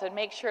out and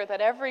make sure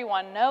that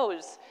everyone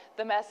knows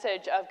the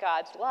message of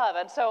God's love.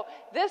 And so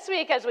this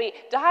week, as we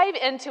dive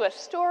into a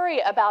story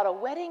about a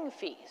wedding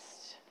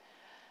feast,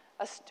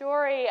 a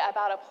story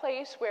about a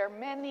place where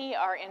many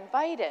are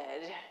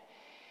invited,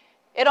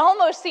 it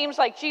almost seems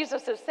like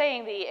Jesus is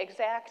saying the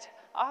exact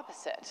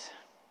opposite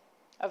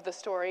of the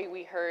story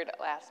we heard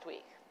last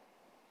week.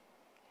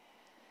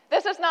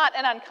 This is not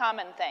an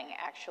uncommon thing,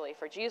 actually,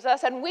 for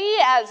Jesus, and we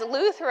as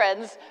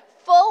Lutherans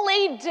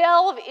fully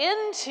delve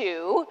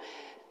into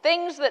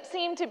things that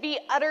seem to be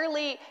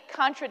utterly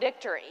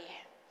contradictory.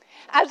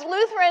 As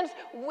Lutherans,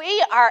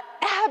 we are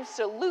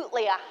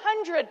absolutely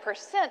 100%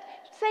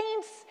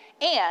 saints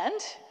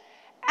and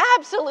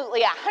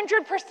absolutely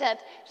 100%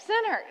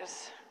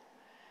 sinners.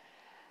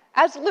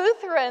 As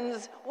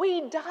Lutherans,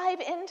 we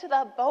dive into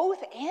the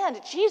both and.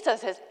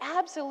 Jesus is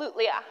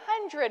absolutely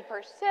 100%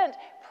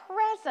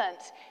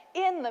 present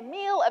in the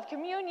meal of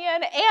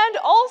communion, and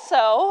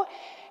also,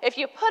 if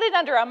you put it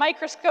under a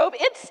microscope,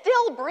 it's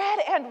still bread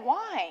and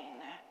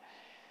wine.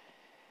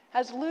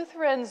 As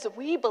Lutherans,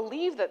 we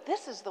believe that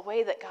this is the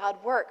way that God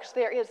works.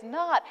 There is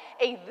not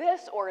a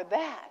this or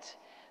that.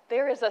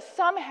 There is a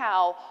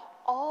somehow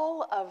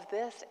all of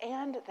this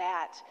and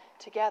that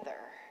together.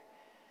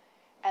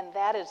 And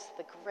that is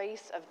the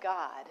grace of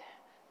God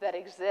that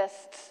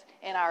exists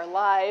in our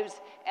lives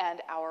and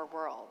our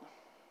world.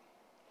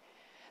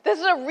 This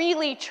is a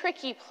really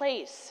tricky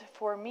place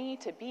for me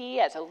to be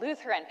as a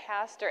Lutheran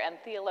pastor and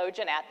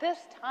theologian at this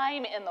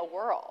time in the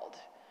world,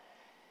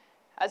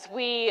 as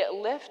we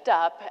lift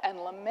up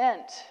and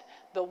lament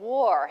the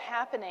war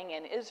happening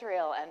in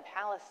Israel and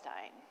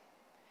Palestine.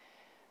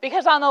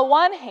 Because on the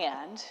one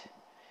hand,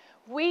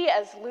 we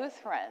as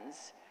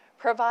Lutherans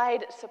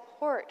provide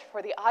support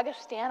for the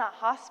Augustana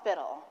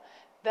Hospital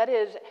that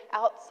is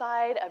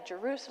outside of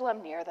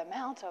Jerusalem near the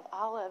Mount of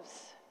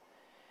Olives.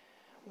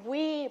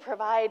 We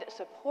provide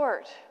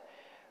support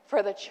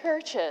for the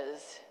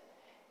churches,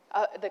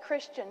 the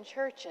Christian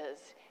churches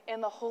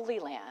in the Holy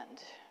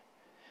Land.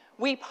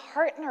 We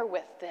partner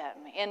with them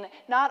in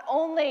not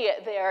only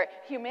their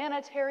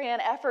humanitarian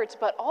efforts,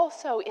 but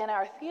also in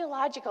our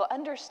theological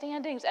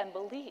understandings and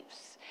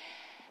beliefs.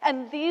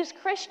 And these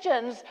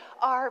Christians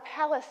are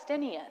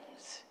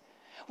Palestinians.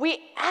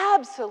 We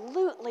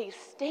absolutely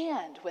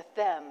stand with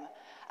them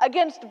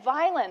against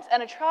violence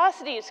and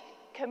atrocities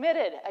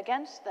committed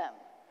against them.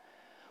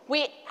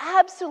 We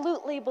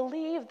absolutely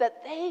believe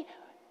that they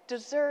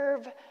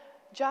deserve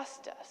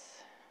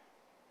justice.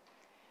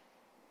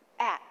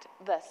 At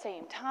the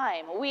same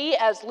time, we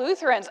as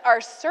Lutherans are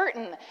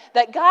certain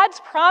that God's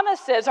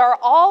promises are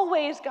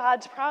always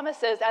God's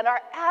promises and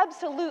are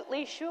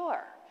absolutely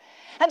sure.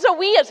 And so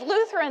we as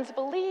Lutherans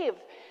believe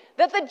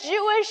that the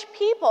Jewish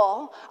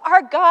people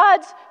are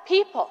God's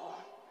people.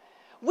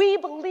 We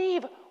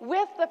believe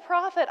with the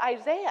prophet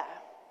Isaiah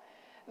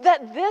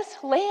that this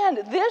land,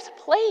 this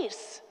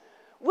place,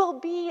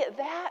 will be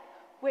that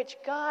which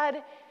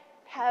God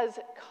has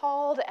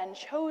called and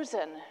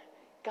chosen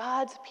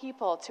God's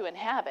people to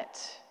inhabit,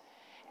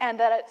 and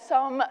that at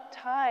some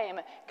time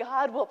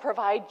God will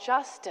provide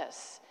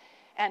justice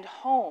and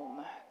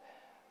home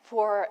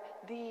for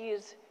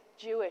these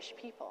Jewish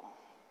people.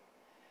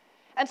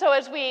 And so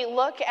as we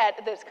look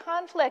at this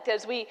conflict,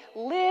 as we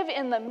live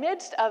in the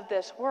midst of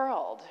this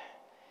world,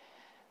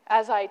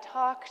 as I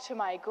talk to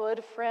my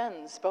good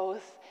friends,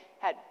 both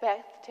at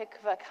Beth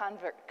Tikva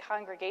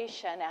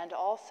congregation and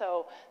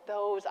also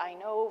those I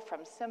know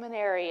from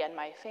seminary and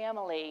my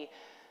family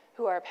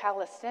who are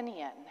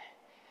Palestinian,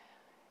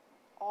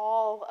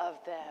 all of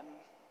them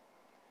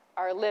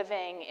are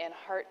living in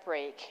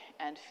heartbreak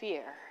and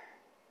fear.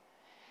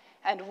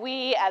 And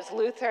we as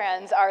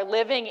Lutherans are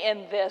living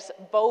in this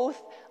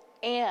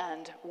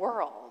both-and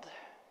world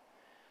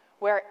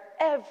where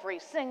every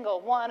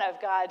single one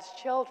of God's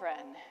children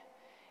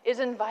is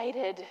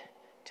invited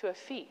to a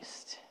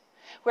feast,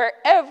 where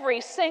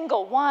every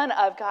single one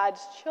of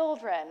God's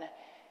children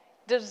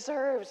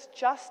deserves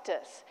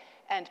justice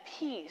and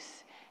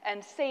peace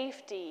and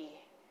safety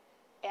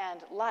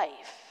and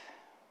life,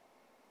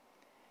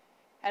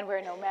 and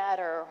where no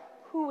matter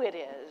who it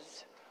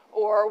is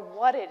or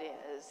what it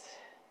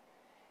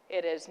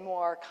is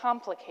more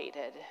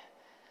complicated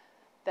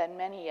than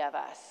many of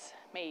us,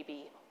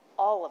 maybe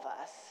all of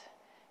us,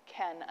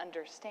 can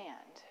understand.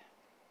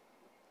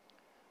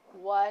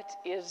 What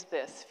is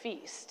this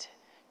feast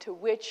to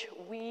which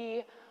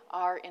we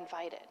are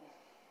invited?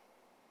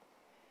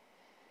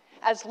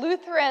 As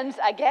Lutherans,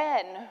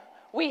 again,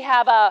 we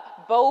have a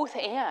both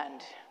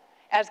and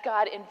as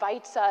God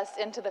invites us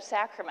into the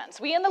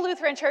sacraments. We in the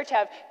Lutheran Church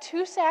have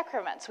two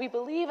sacraments. We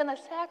believe in the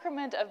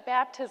sacrament of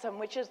baptism,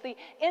 which is the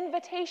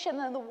invitation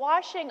and the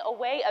washing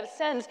away of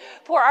sins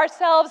for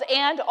ourselves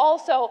and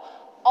also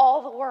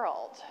all the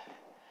world.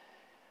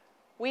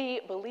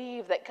 We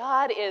believe that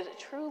God is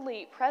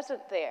truly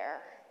present there,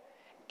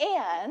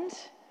 and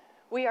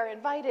we are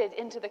invited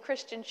into the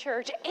Christian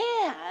church,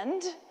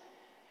 and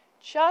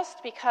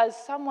just because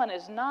someone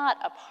is not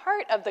a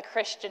part of the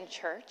Christian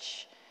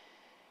church,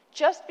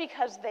 just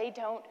because they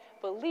don't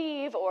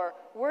believe or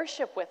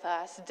worship with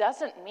us,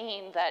 doesn't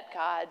mean that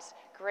God's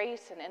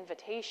grace and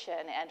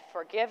invitation and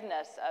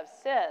forgiveness of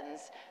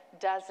sins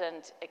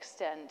doesn't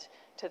extend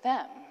to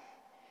them.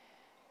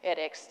 It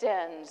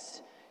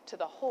extends to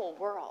the whole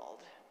world,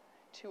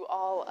 to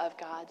all of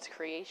God's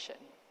creation.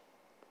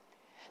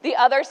 The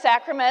other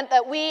sacrament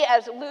that we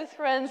as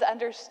Lutherans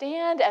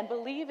understand and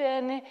believe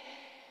in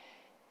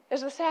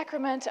is the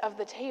sacrament of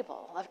the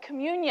table, of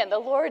communion, the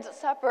Lord's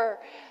Supper,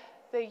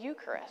 the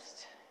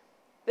Eucharist,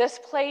 this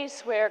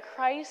place where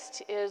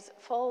Christ is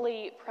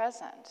fully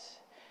present,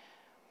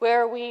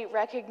 where we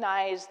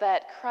recognize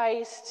that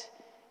Christ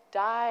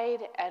died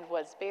and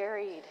was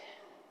buried,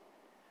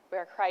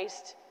 where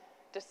Christ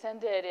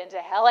descended into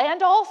hell,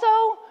 and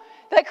also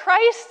that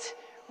Christ,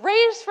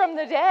 raised from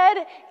the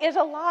dead, is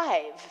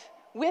alive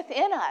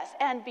within us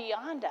and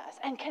beyond us,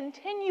 and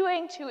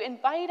continuing to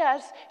invite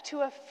us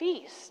to a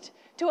feast,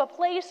 to a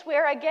place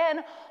where,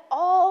 again,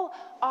 all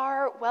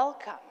are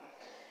welcome.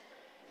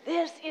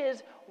 This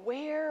is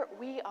where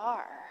we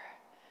are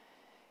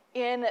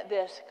in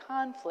this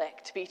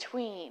conflict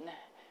between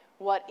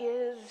what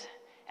is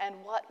and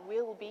what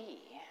will be,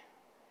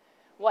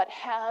 what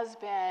has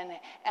been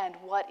and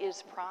what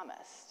is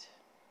promised.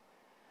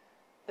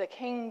 The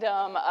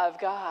kingdom of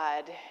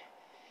God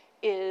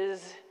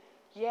is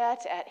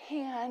yet at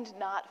hand,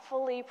 not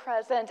fully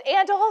present,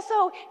 and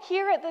also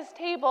here at this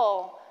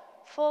table,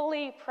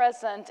 fully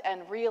present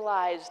and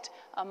realized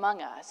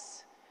among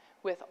us,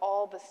 with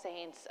all the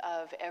saints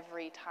of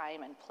every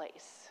time and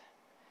place.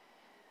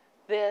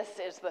 This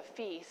is the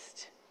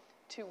feast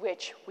to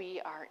which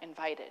we are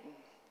invited.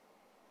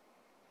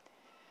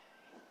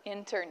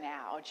 Enter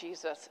now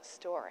Jesus'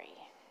 story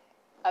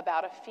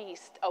about a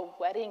feast, a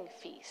wedding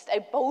feast, a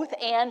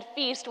both-and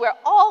feast where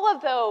all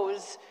of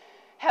those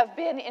have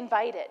been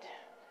invited.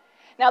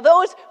 Now,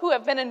 those who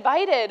have been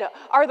invited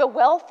are the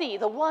wealthy,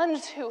 the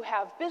ones who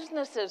have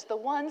businesses, the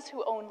ones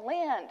who own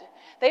land.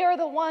 They are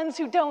the ones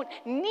who don't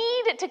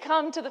need to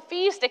come to the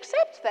feast,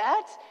 except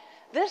that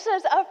this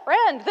is a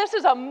friend. This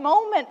is a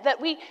moment that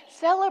we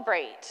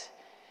celebrate.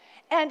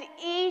 And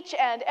each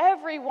and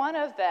every one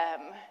of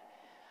them,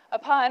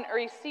 upon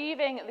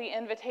receiving the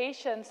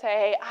invitation,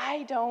 say,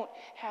 I don't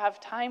have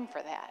time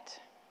for that.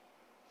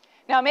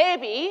 Now,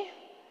 maybe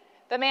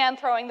the man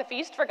throwing the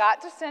feast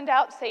forgot to send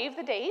out save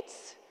the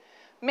dates.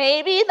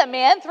 Maybe the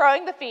man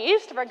throwing the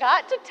feast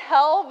forgot to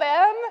tell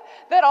them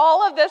that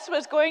all of this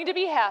was going to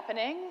be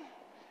happening.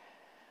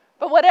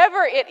 But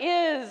whatever it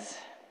is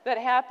that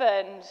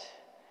happened,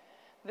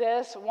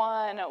 this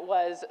one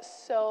was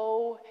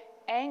so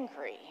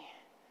angry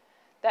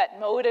that,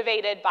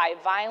 motivated by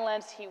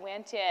violence, he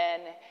went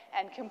in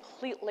and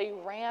completely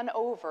ran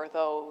over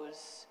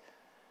those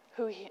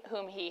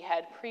whom he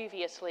had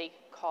previously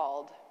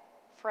called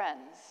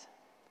friends,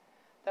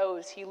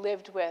 those he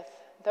lived with,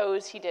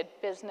 those he did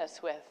business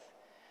with,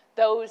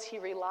 those he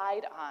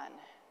relied on.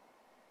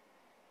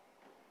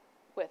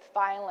 With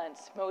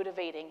violence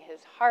motivating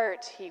his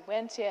heart, he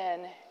went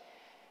in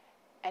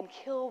and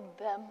killed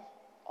them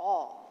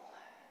all.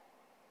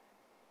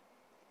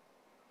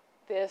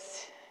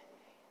 This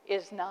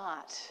is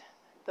not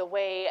the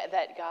way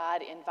that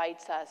God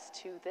invites us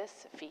to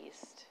this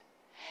feast.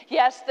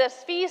 Yes, this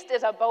feast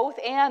is a both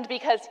and,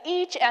 because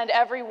each and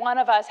every one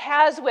of us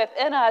has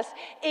within us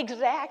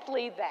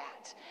exactly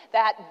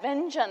that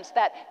vengeance,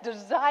 that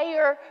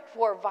desire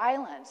for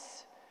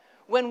violence.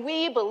 When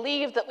we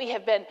believe that we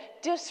have been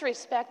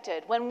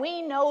disrespected, when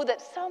we know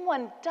that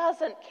someone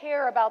doesn't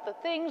care about the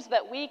things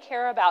that we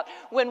care about,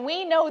 when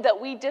we know that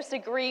we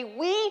disagree,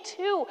 we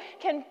too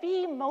can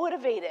be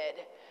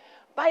motivated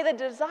by the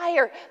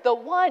desire, the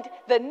want,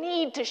 the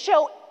need to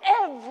show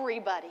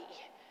everybody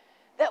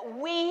that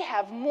we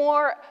have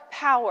more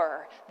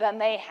power than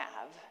they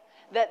have,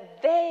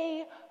 that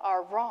they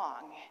are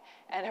wrong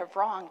and have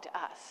wronged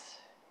us.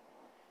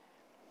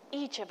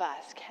 Each of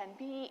us can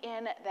be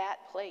in that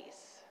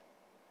place.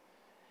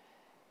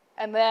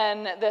 And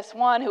then this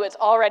one who has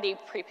already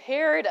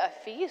prepared a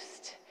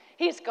feast,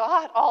 he's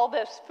got all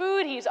this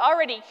food, he's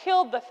already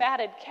killed the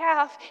fatted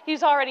calf,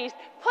 he's already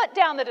put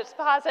down the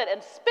deposit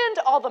and spent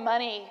all the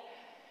money.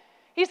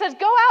 He says,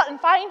 go out and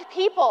find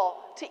people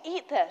to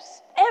eat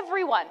this,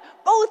 everyone,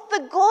 both the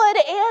good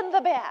and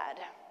the bad.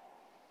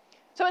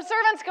 So his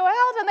servants go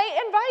out and they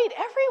invite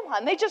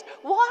everyone. They just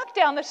walk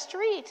down the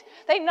street.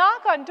 They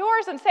knock on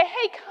doors and say,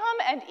 hey, come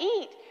and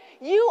eat.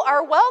 You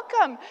are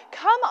welcome.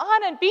 Come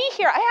on and be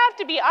here. I have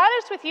to be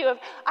honest with you. If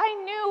I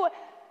knew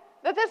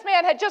that this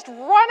man had just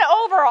run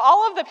over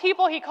all of the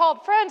people he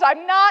called friends,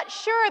 I'm not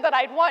sure that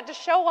I'd want to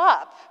show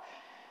up,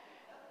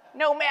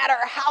 no matter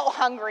how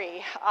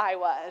hungry I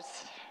was.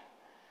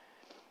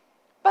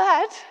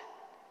 But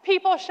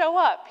people show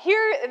up.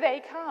 Here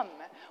they come.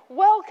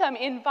 Welcome,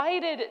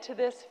 invited to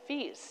this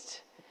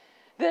feast,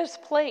 this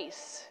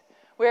place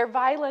where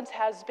violence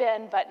has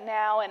been, but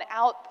now an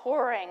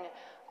outpouring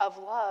of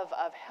love,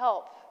 of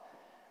help,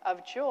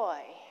 of joy,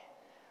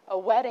 a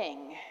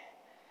wedding,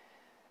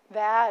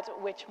 that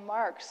which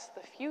marks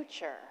the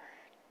future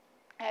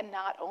and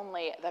not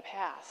only the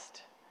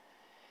past.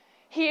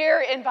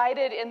 Here,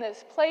 invited in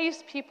this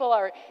place, people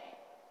are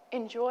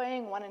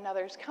enjoying one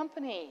another's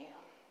company,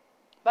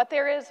 but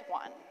there is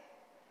one.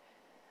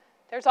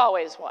 There's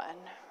always one,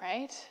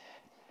 right?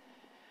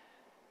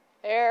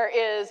 There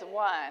is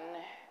one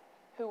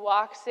who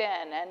walks in,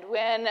 and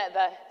when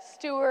the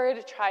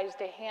steward tries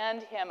to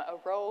hand him a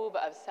robe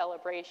of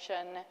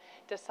celebration,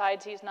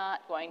 decides he's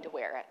not going to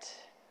wear it.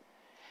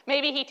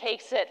 Maybe he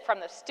takes it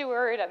from the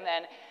steward and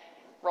then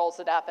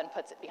rolls it up and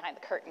puts it behind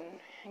the curtain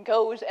and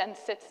goes and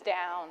sits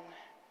down.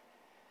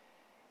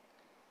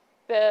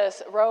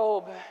 This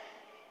robe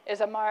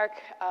is a mark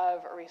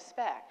of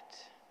respect,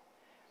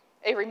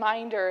 a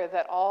reminder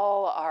that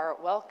all are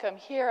welcome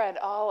here and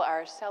all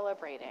are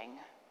celebrating,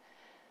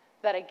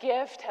 that a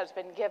gift has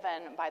been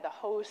given by the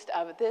host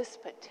of this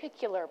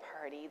particular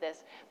party,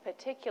 this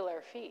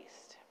particular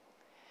feast.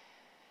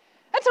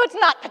 And so it's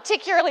not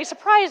particularly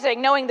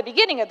surprising, knowing the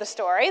beginning of the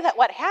story, that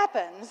what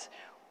happens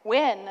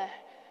when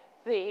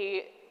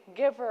the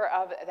giver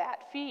of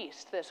that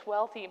feast, this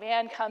wealthy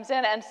man, comes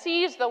in and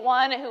sees the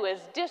one who is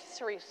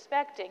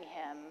disrespecting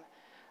him,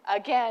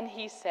 again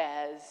he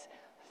says,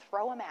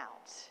 throw him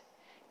out.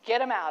 Get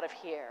him out of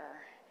here.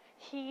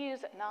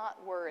 He's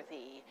not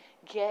worthy.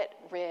 Get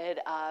rid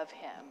of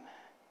him.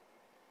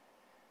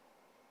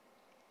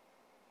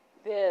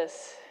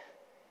 This,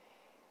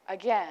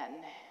 again,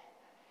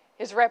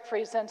 is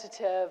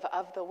representative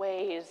of the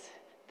ways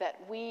that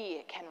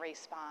we can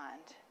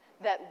respond,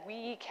 that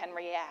we can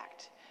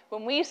react.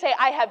 When we say,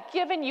 I have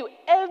given you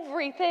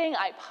everything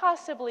I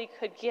possibly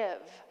could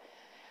give.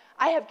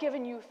 I have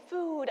given you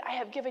food, I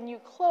have given you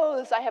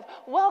clothes, I have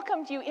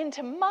welcomed you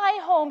into my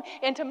home,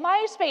 into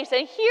my space,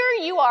 and here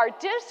you are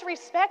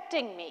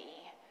disrespecting me.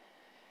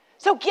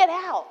 So get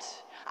out.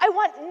 I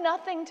want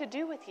nothing to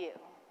do with you.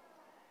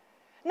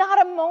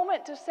 Not a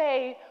moment to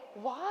say,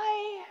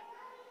 why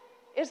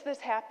is this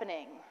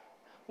happening?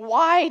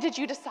 Why did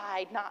you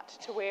decide not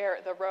to wear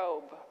the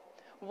robe?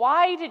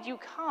 Why did you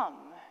come?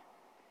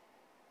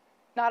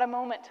 Not a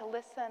moment to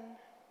listen.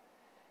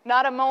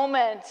 Not a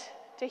moment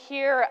to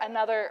hear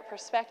another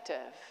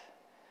perspective,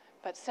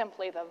 but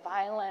simply the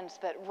violence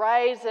that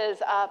rises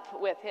up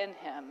within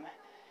him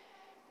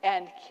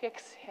and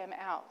kicks him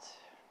out.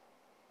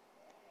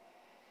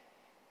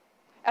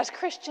 As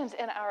Christians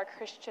in our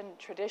Christian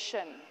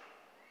tradition,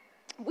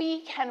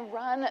 we can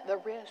run the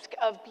risk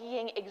of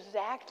being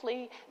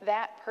exactly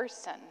that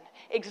person,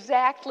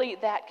 exactly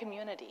that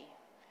community.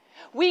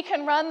 We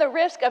can run the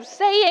risk of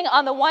saying,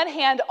 on the one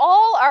hand,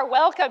 all are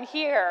welcome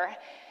here,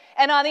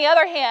 and on the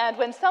other hand,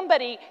 when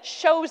somebody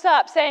shows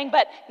up saying,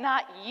 but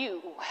not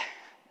you.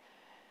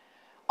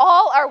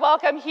 All are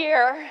welcome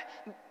here,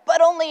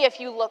 but only if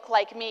you look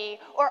like me,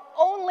 or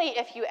only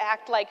if you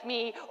act like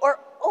me, or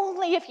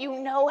only if you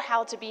know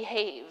how to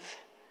behave.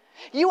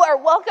 You are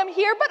welcome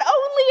here, but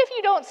only if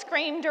you don't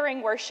scream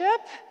during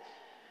worship.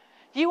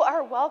 You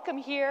are welcome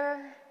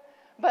here,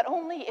 but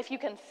only if you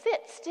can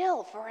sit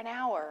still for an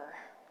hour.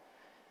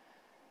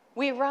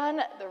 We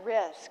run the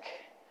risk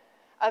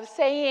of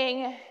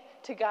saying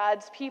to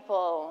God's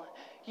people,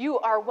 you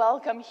are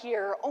welcome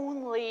here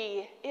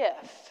only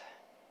if.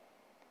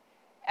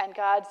 And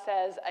God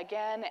says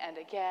again and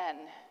again,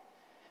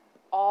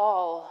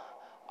 all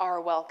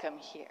are welcome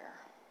here.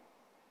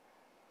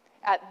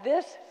 At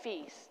this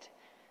feast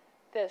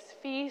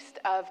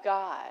of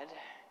God,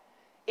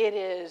 it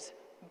is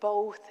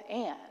both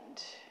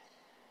and.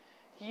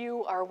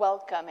 You are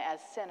welcome as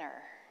sinner,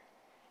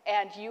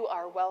 and you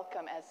are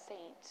welcome as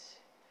saint.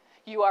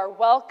 You are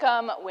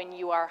welcome when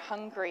you are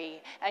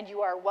hungry, and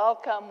you are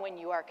welcome when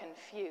you are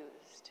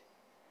confused.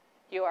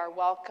 You are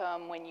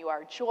welcome when you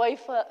are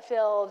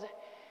joy-filled,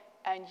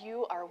 and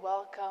you are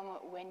welcome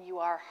when you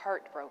are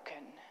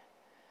heartbroken.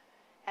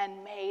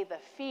 And may the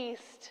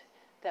feast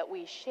that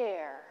we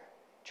share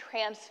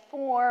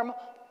transform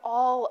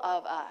all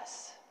of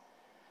us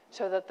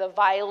so that the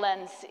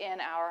violence in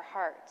our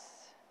hearts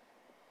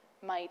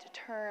might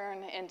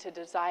turn into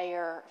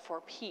desire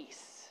for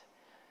peace,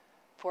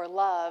 for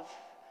love,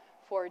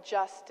 for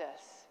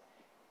justice,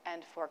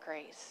 and for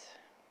grace.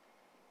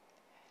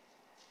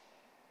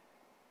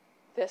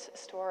 This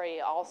story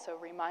also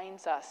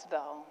reminds us,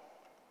 though,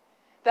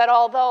 that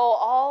although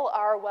all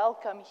are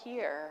welcome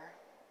here,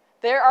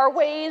 there are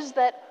ways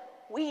that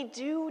we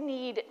do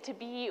need to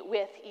be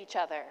with each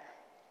other.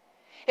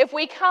 If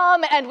we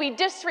come and we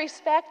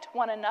disrespect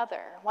one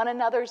another, one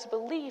another's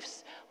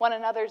beliefs, one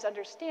another's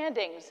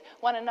understandings,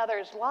 one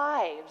another's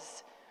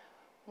lives,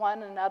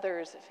 one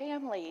another's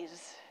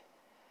families,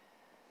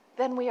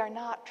 then we are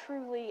not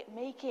truly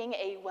making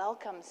a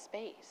welcome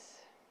space.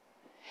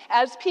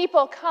 As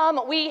people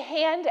come, we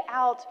hand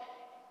out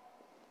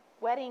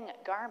wedding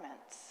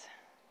garments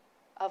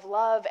of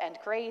love and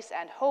grace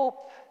and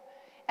hope,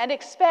 and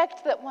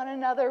expect that one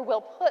another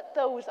will put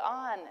those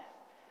on,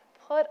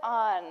 put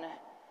on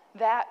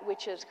that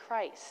which is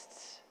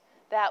Christ's,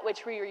 that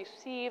which we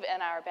receive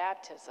in our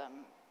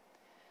baptism,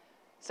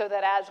 so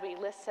that as we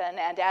listen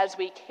and as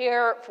we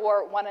care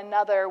for one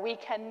another, we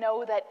can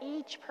know that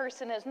each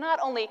person is not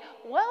only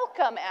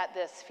welcome at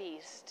this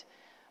feast,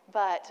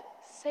 but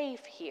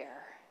safe here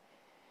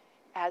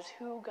as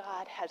who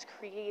God has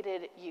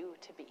created you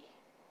to be.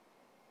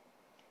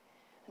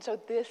 And so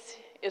this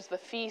is the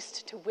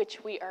feast to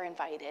which we are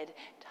invited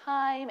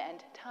time and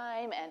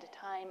time and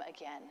time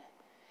again,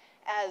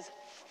 as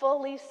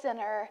fully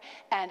sinner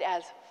and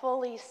as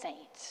fully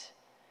saint.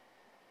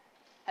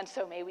 And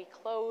so may we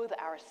clothe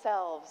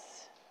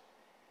ourselves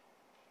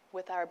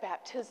with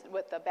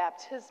the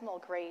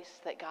baptismal grace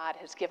that God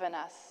has given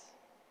us.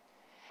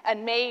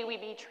 And may we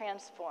be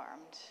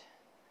transformed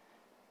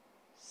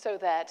so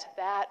that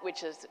that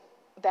which is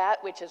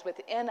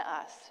within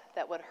us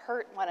that would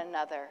hurt one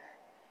another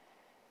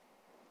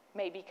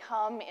may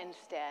become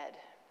instead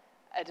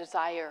a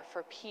desire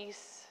for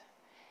peace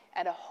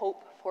and a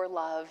hope for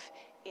love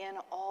in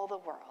all the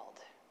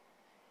world.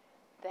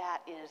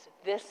 That is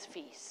this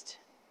feast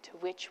to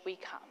which we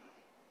come.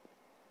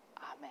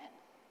 Amen.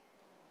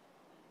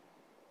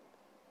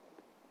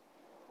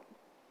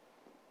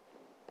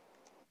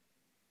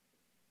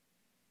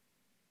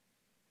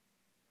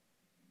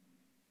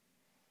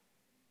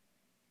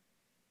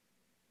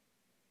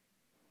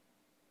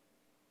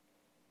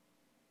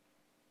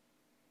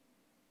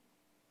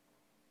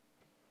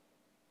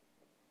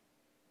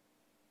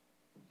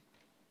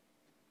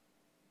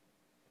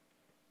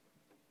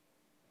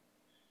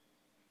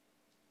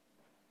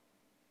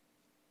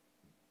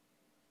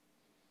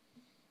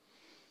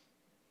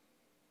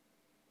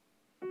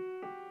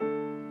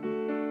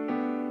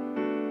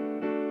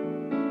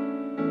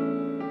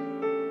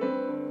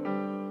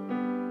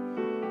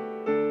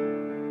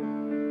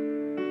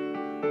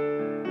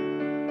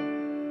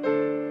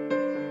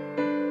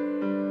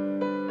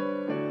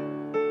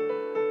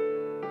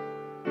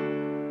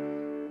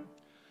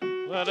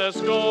 Let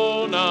us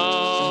go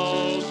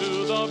now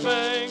to the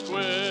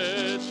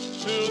banquet,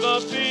 to the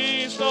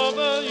feast of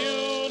the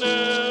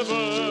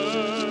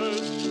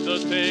universe. The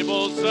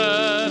table's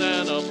set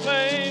and a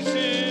place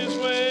is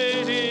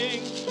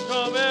waiting.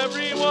 Come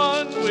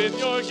everyone with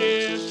your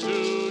gifts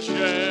to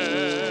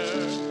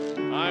share.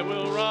 I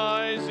will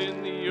rise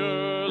in the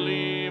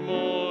early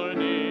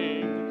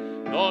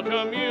morning. The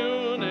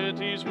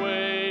community's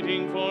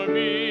waiting for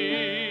me.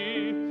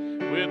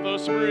 With a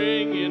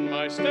spring in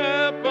my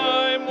step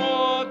I'm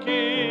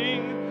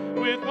walking,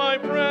 with my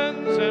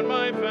friends and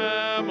my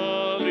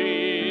family.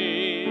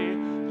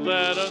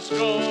 Let us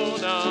go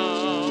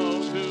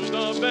now to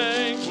the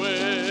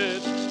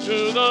banquet,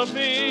 to the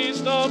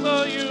feast of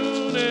the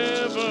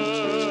universe.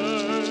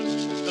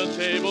 The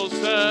table's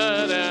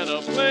set and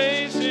a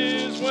place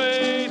is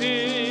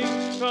waiting.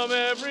 Come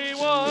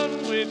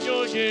everyone with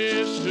your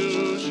gifts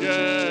to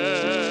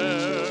share.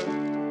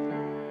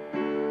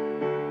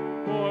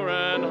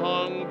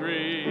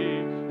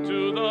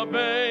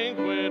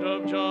 Banquet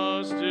of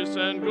justice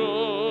and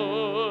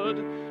good,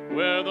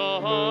 where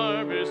the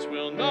harvest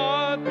will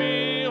not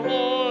be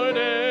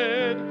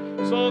hoarded,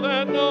 so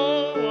that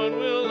no one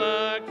will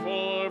lack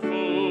for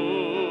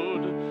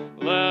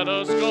food. Let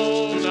us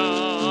go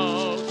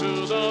now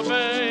to the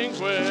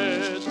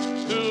banquet,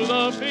 to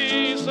the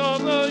feast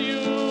of the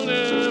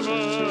universe.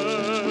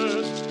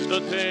 The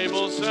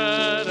table's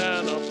set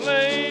and a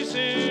place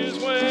is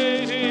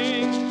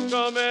waiting.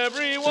 Come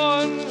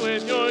everyone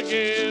with your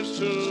gifts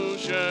to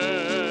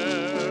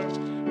share.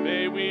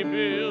 May we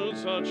build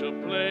such a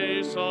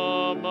place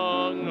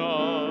among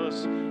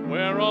us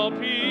where all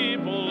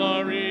people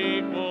are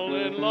equal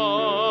in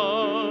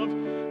love.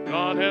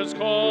 God has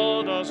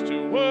called us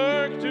to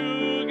work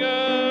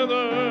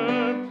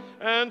together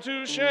and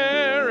to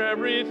share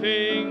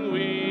everything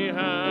we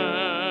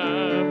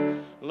have.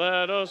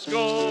 Let us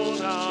go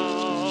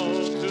now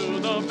to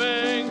the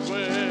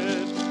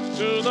banquet,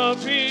 to the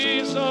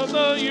feast of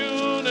the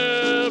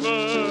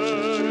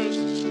universe.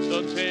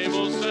 The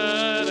table's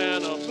set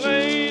and a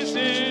place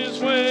is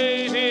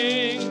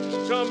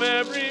Welcome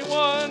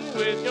everyone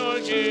with your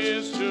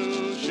gifts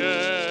to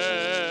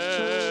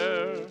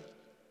share.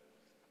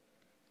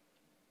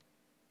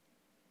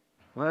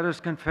 Let us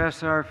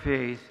confess our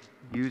faith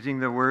using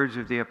the words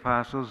of the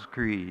Apostles'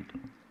 Creed.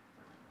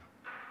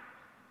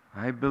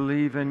 I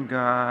believe in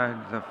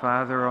God, the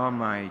Father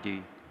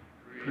Almighty,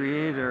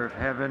 creator of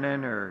heaven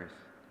and earth.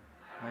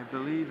 I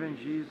believe in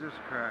Jesus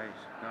Christ,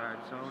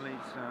 God's only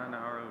Son,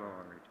 our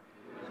Lord,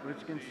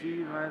 was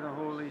conceived by the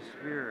Holy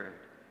Spirit,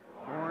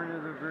 born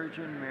of the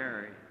Virgin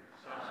Mary,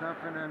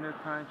 suffered under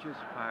Pontius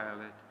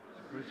Pilate,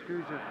 was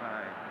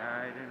crucified,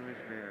 died, and was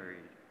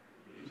buried.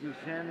 He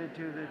descended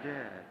to the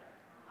dead.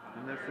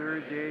 On the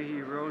third day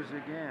he rose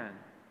again.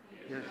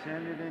 He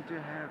ascended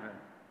into heaven.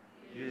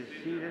 He is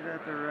seated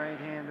at the right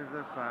hand of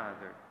the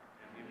Father.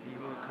 He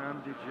will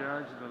come to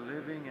judge the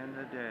living and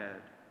the dead.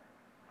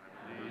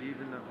 I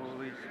believe in the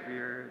Holy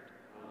Spirit,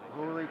 the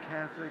Holy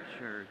Catholic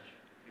Church,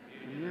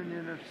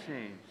 communion of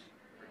saints,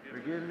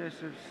 forgiveness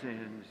of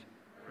sins,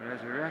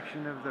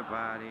 resurrection of the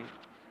body,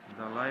 and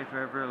the life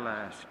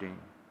everlasting.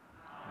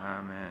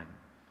 Amen.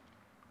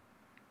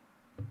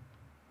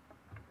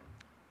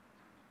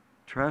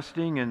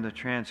 Trusting in the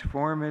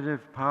transformative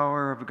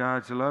power of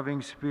God's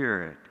loving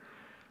Spirit,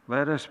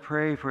 let us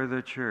pray for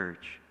the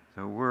Church,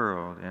 the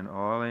world, and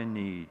all in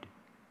need.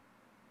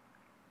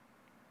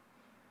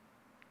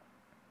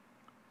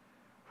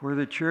 For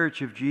the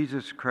Church of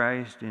Jesus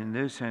Christ in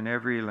this and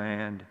every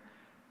land,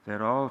 that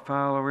all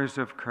followers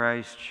of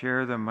Christ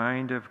share the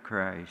mind of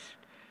Christ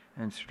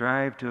and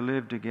strive to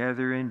live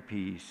together in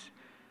peace,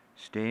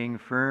 staying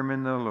firm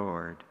in the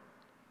Lord.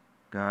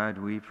 God,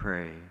 we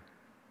pray.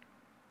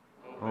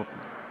 Open.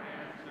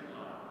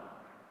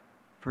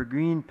 For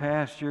green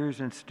pastures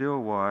and still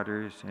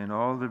waters and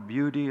all the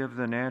beauty of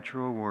the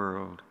natural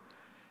world,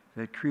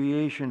 that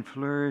creation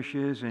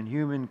flourishes and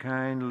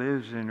humankind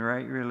lives in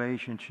right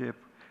relationship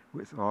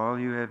with all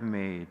you have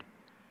made.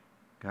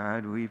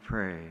 God, we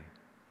pray.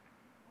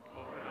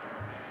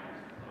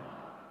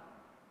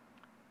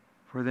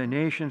 For the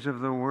nations of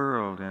the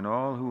world and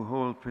all who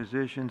hold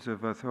positions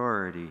of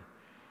authority,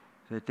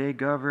 that they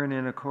govern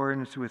in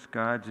accordance with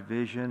God's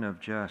vision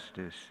of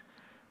justice,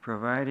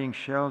 providing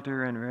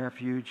shelter and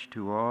refuge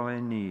to all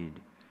in need,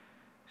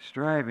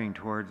 striving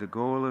toward the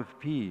goal of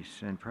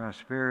peace and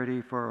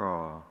prosperity for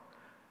all.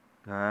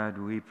 God,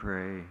 we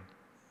pray.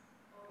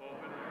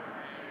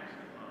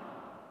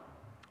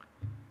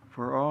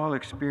 For all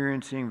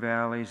experiencing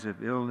valleys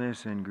of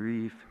illness and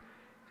grief,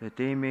 that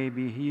they may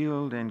be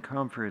healed and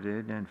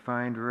comforted and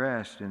find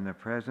rest in the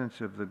presence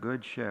of the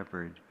Good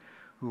Shepherd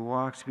who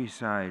walks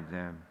beside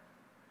them.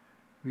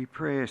 We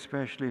pray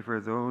especially for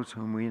those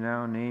whom we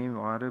now name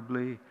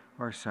audibly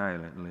or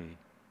silently.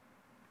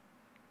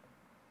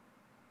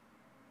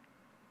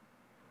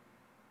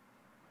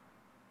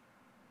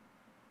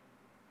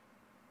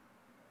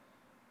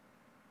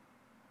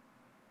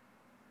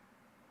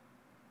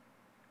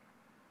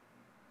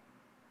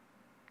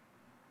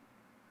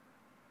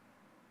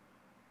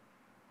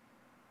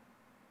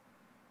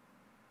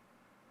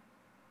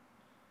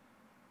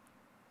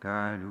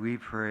 God, we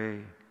pray,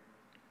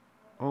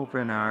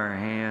 open our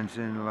hands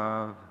in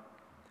love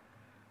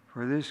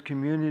for this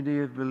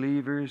community of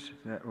believers,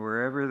 that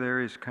wherever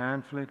there is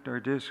conflict or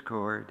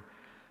discord,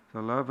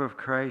 the love of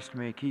Christ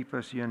may keep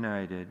us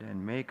united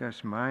and make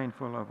us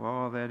mindful of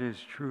all that is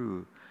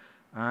true,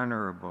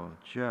 honorable,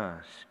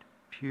 just,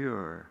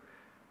 pure,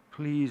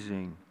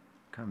 pleasing,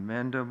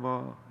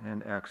 commendable,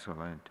 and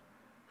excellent.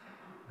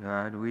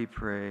 God, we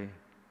pray.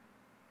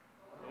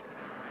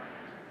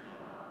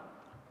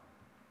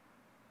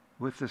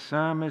 With the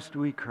psalmist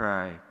we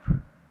cry,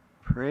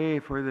 pray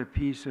for the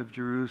peace of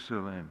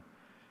Jerusalem.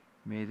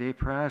 May they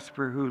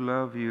prosper who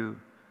love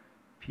you.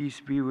 Peace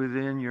be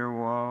within your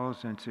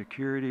walls and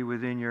security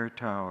within your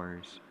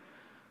towers.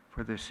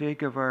 For the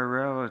sake of our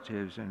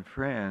relatives and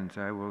friends,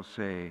 I will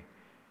say,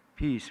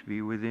 peace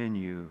be within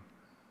you.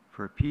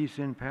 For peace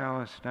in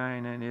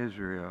Palestine and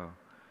Israel,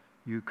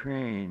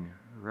 Ukraine,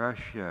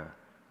 Russia,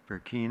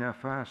 Burkina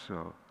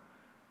Faso,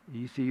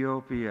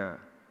 Ethiopia,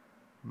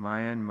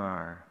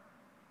 Myanmar,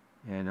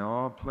 and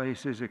all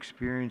places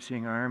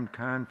experiencing armed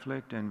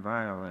conflict and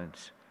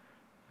violence.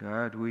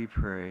 God, we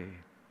pray.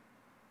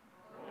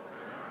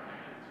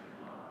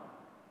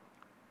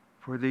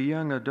 For the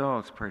young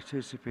adults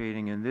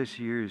participating in this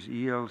year's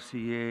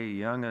ELCA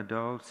Young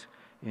Adults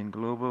in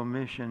Global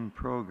Mission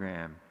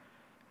program,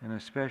 and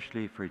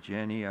especially for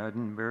Jenny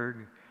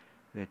Udenberg,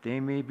 that they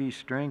may be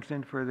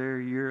strengthened for their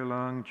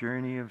year-long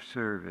journey of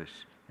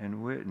service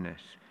and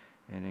witness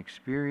and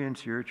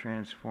experience your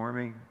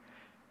transforming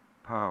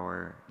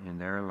power in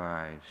their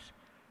lives.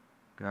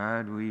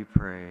 God, we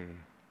pray.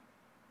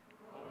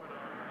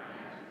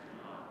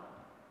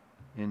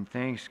 In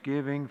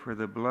thanksgiving for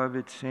the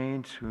beloved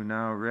saints who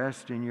now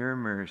rest in your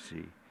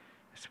mercy,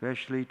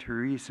 especially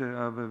Teresa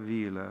of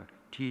Avila,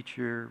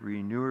 teacher,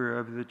 renewer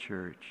of the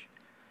church,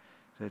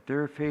 that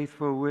their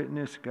faithful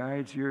witness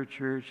guides your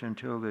church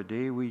until the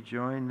day we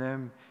join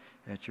them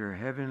at your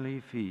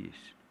heavenly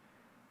feast.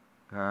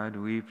 God,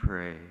 we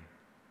pray.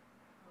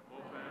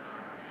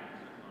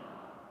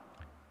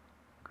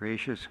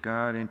 Gracious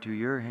God, into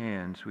your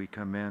hands we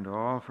commend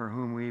all for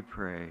whom we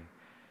pray,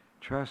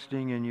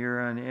 trusting in your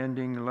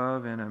unending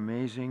love and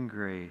amazing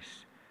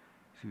grace.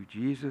 Through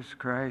Jesus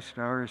Christ,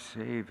 our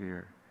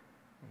Savior.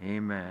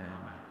 Amen.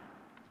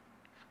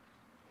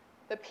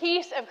 The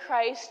peace of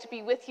Christ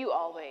be with you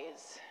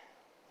always.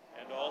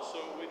 And also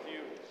with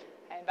you.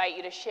 I invite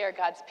you to share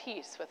God's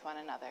peace with one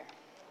another.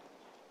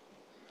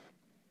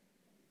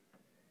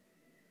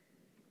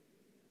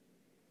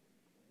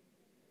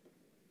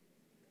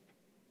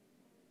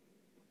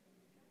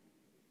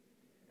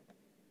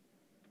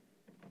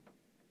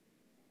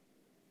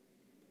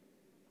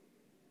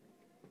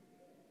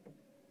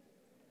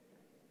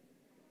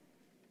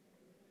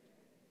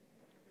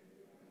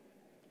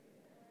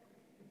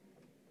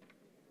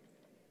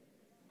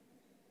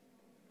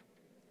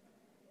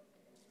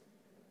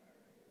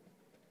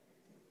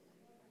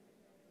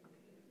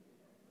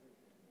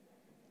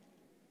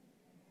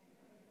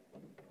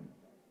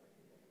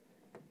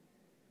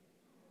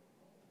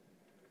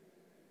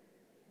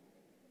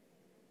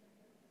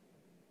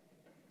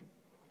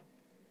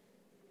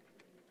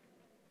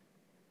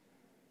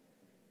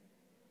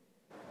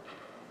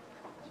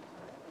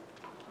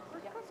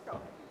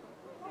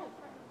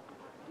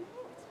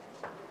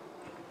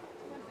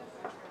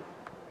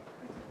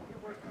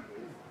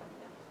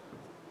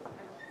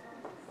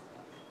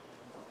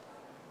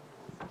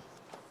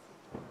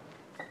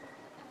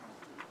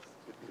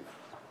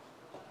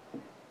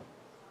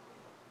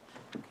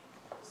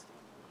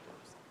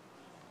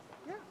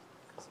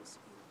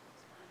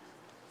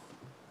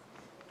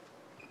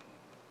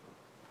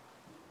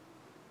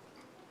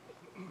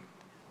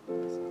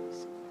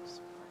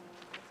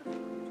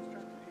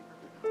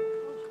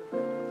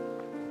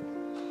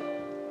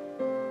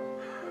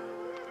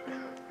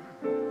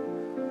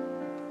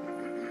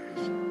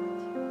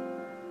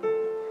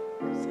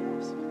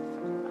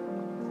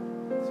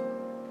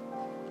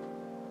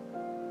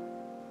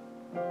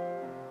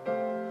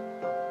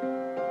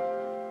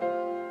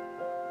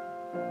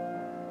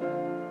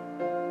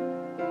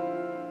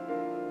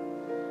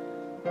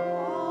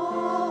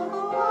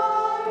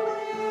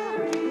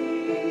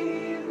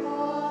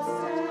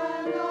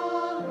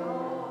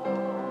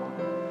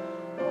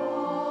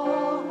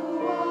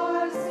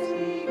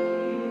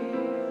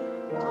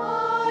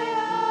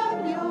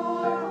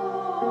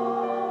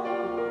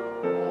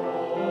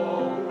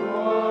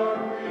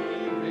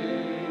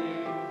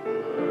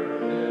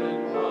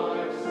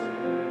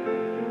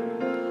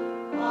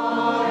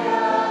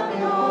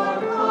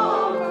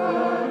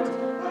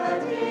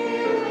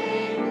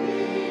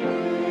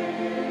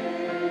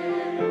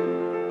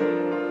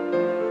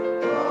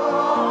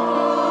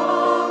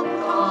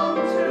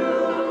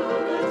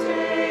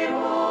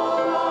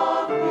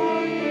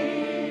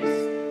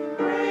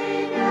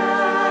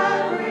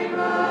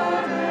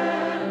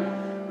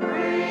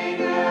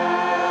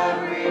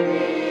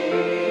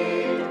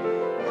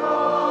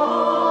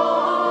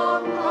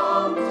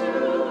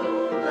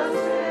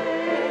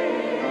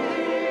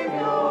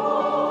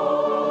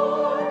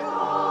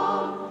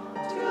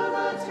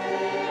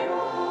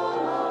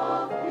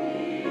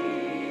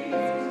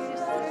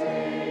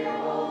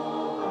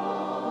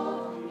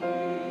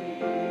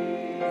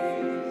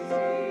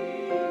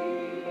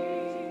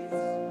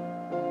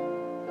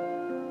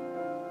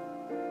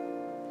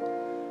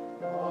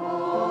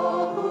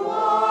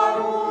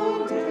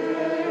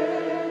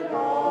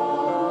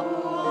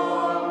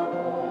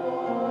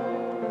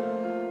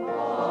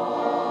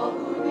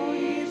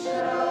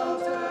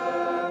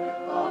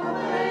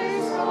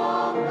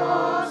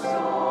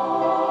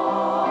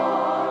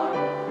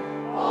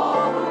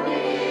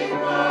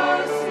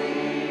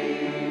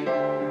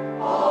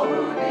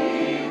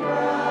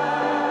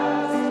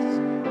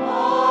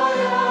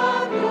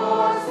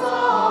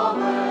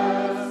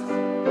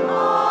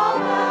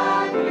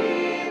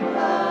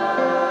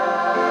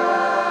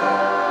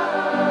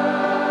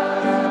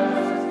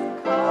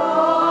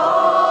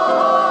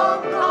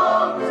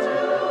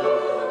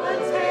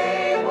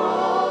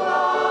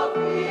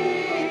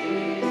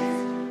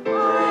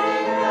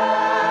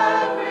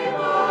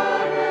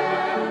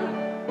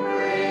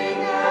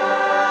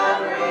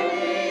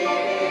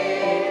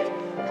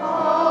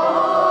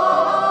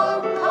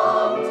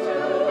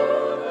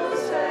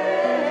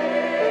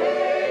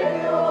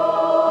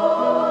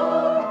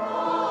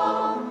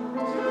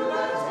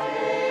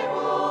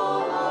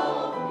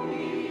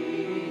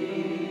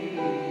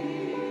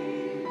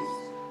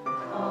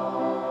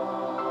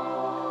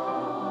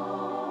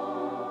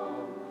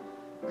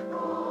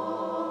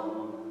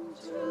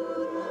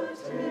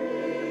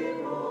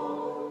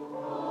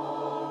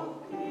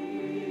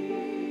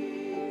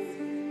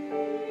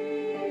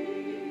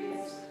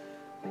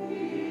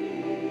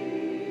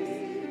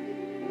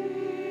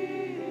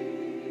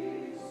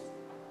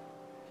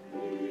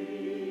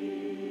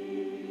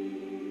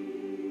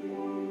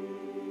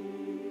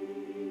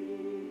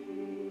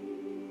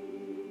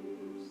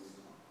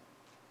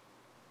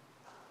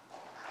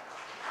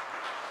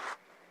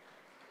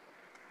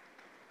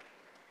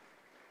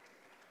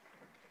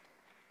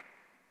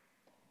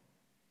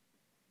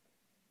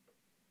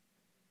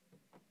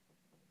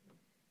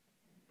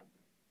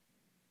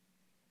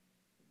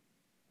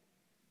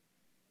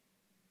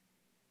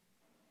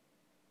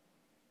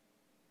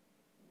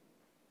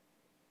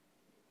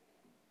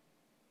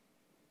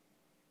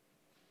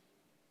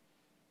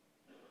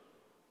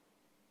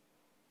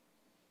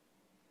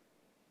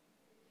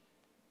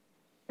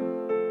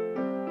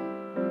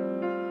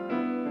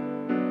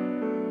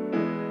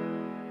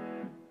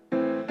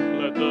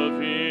 the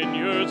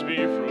vineyards be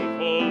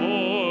fruitful,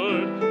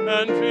 Lord,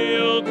 and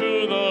fill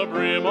to the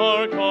brim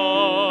our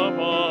cup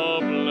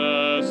of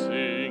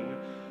blessing.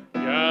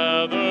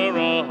 Gather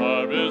a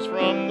harvest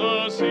from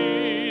the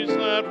seeds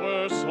that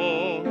were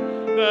sown,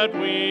 that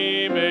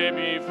we may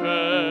be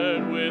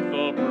fed with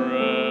the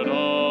bread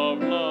of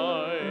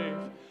life.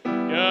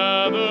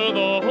 Gather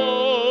the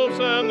hopes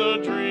and the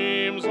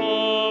dreams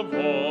of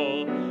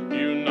all,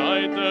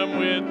 unite them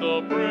with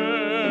the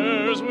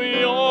prayers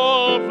we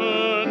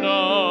offer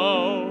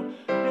now.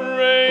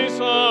 Grace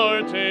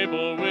our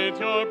table with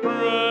your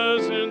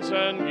presence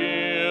and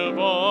give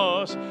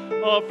us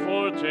a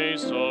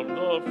foretaste of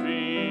the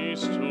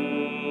feast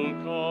to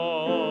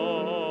come.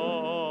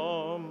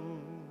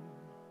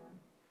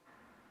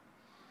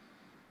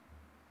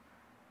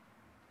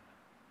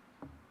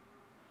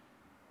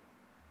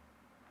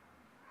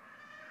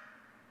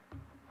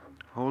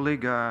 Holy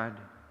God,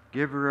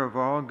 giver of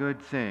all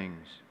good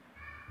things,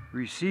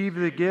 receive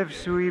the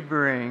gifts we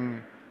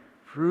bring,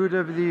 fruit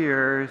of the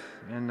earth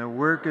and the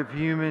work of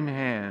human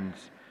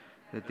hands,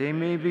 that they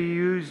may be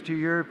used to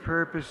your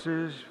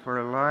purposes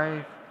for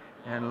life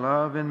and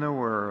love in the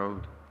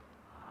world.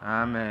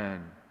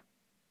 Amen.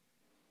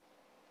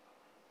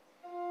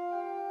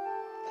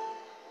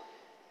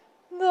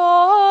 The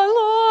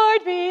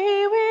Lord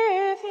be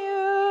with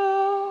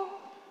you.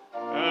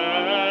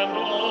 And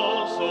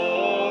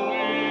also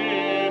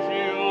with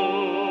you.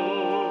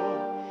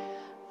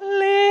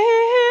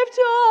 Lift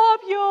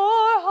up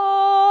your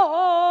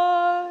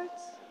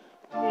hearts.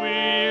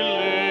 We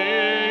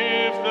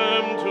lift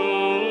them to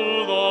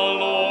the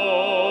Lord.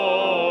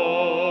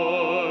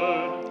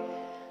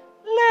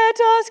 Let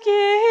us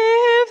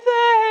give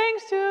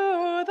thanks to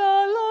the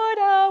Lord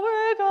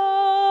our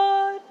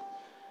God.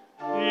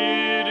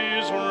 It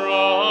is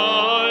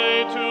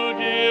right to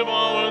give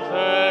our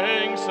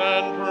thanks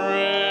and praise.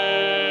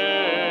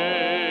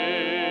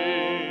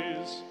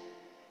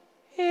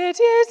 It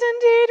is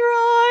indeed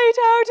right,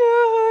 our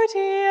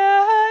duty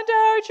and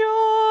our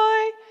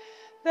joy,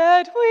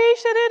 that we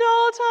should at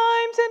all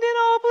times and in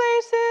all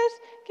places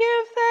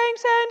give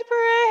thanks and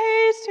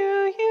praise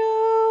to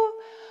you,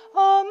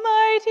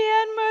 Almighty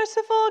and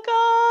merciful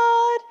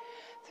God,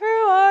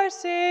 through our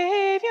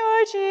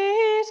Savior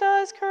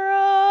Jesus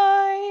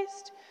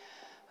Christ,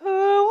 who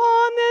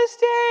on this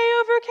day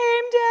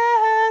overcame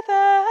death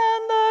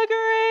and the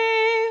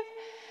grave,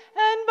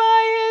 and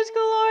by his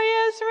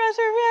glorious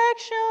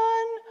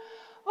resurrection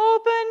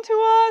opened to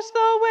us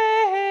the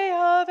way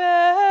of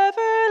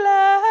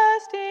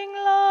everlasting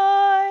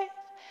life.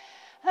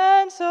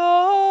 And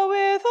so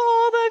with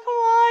all the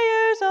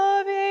choirs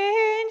of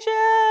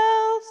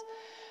angels,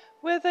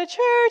 with the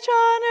church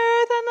on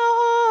earth and the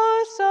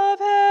hosts of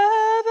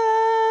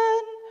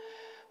heaven,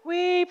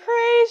 we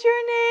praise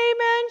your name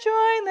and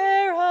join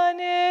their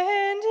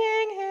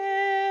unending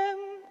hymn.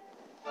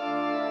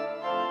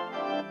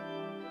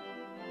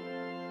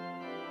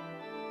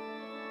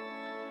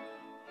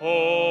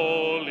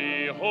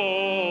 Holy,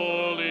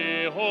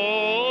 holy,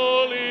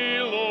 holy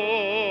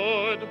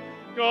Lord,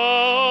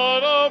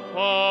 God of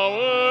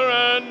power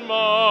and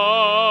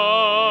might,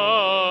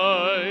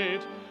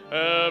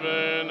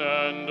 heaven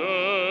and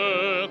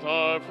earth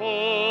are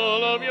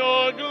full of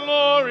your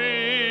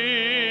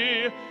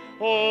glory.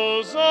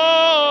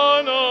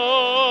 Hosanna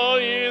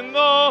in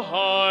the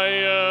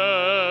highest.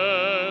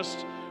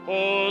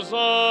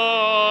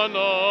 Hosanna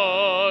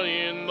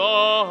in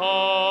the highest.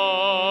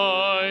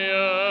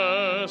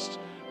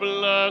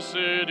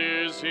 Blessed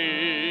is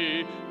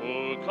he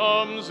who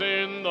comes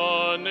in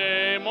the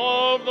name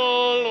of the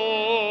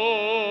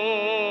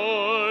Lord.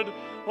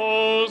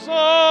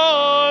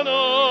 Hosanna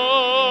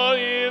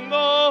in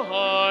the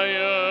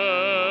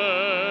highest.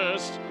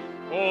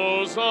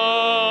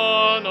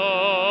 Hosanna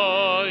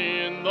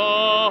in the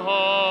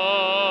highest.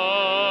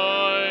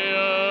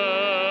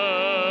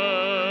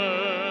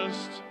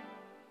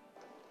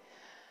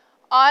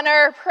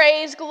 Honor,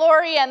 praise,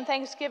 glory, and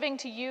thanksgiving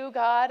to you,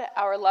 God,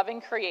 our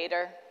loving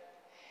Creator.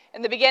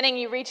 In the beginning,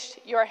 you reached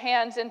your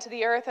hands into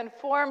the earth and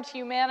formed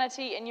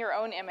humanity in your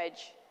own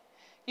image.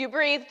 You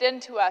breathed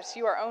into us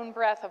your own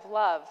breath of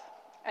love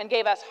and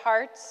gave us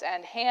hearts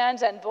and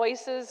hands and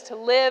voices to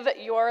live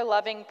your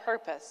loving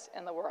purpose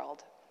in the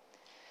world.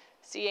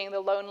 Seeing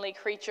the lonely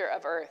creature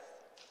of earth,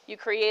 you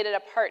created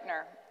a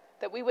partner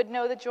that we would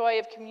know the joy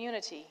of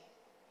community.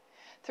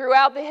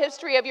 Throughout the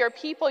history of your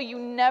people, you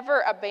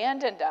never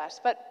abandoned us,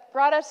 but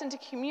brought us into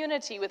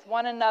community with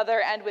one another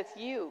and with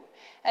you,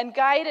 and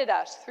guided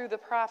us through the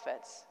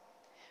prophets.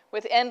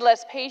 With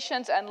endless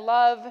patience and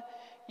love,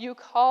 you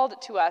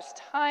called to us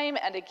time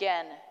and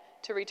again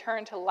to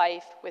return to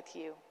life with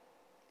you.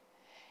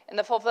 In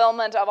the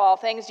fulfillment of all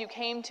things, you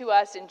came to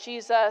us in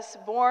Jesus,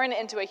 born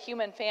into a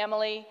human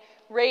family,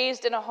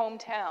 raised in a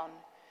hometown,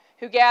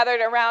 who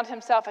gathered around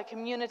himself a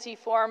community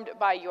formed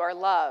by your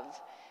love,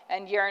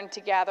 and yearned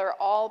to gather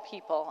all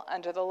people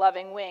under the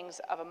loving wings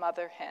of a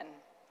mother hen.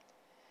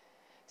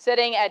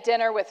 Sitting at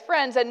dinner with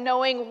friends and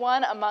knowing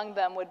one among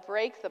them would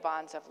break the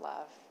bonds of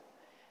love,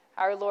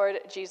 our Lord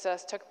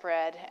Jesus took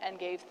bread and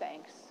gave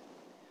thanks,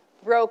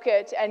 broke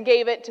it, and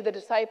gave it to the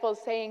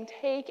disciples, saying,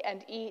 "Take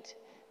and eat.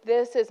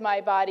 This is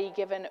my body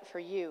given for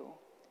you.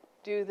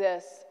 Do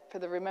this for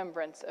the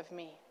remembrance of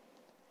me."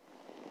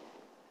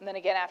 And then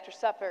again after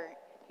supper,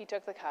 he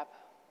took the cup,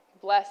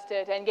 blessed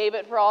it, and gave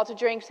it for all to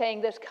drink,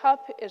 saying, "This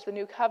cup is the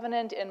new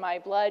covenant in my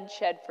blood,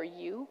 shed for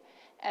you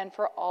and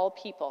for all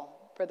people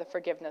for the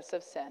forgiveness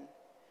of sin.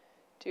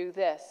 Do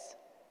this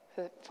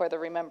for the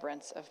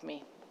remembrance of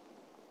me."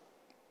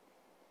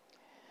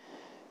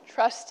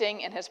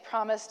 Trusting in his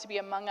promise to be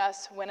among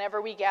us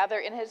whenever we gather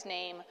in his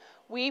name,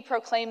 we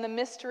proclaim the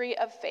mystery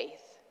of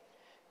faith.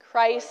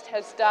 Christ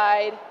has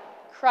died.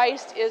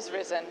 Christ is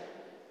risen.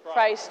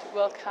 Christ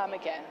will come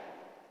again.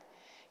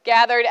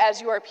 Gathered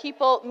as your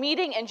people,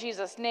 meeting in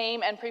Jesus'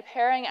 name and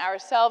preparing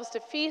ourselves to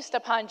feast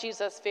upon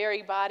Jesus'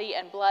 very body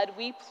and blood,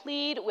 we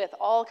plead with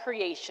all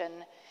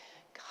creation,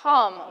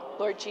 "Come,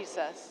 Lord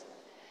Jesus.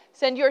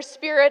 Send your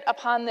Spirit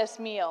upon this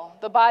meal,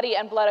 the body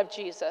and blood of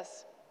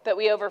Jesus, that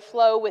we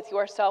overflow with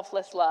your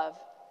selfless love.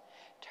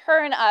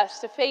 Turn us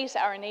to face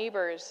our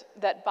neighbors,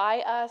 that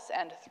by us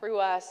and through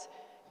us,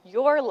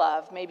 your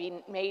love may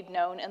be made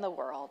known in the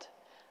world.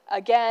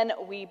 Again,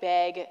 we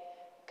beg,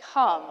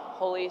 come,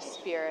 Holy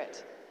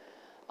Spirit."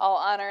 All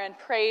honor and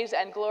praise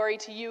and glory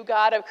to you,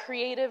 God of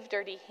creative,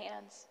 dirty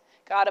hands,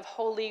 God of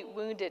holy,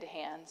 wounded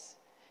hands,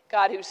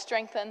 God who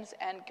strengthens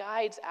and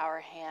guides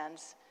our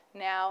hands,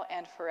 now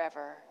and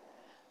forever.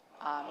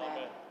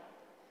 Amen.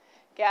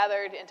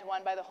 Gathered into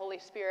one by the Holy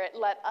Spirit,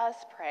 let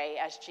us pray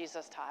as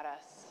Jesus taught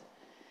us.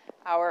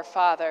 Our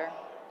Father,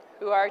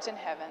 who art in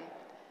heaven,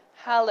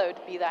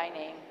 hallowed be thy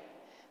name.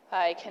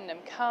 Thy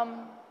kingdom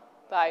come,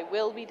 thy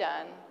will be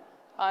done,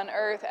 on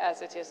earth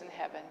as it is in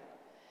heaven.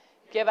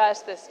 Give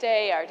us this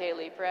day our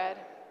daily bread,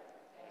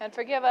 and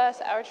forgive us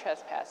our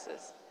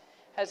trespasses,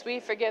 as we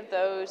forgive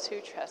those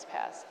who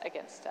trespass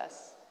against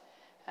us.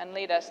 And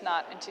lead us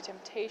not into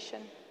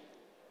temptation,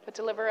 but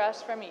deliver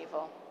us from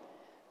evil.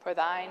 For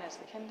thine is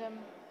the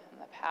kingdom, and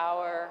the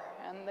power,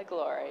 and the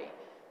glory,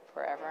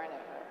 forever and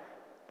ever.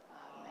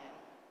 Amen.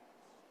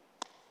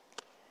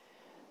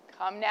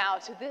 Come now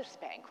to this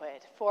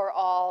banquet, for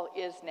all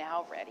is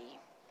now ready.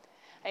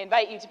 I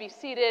invite you to be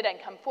seated and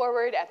come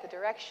forward at the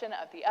direction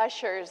of the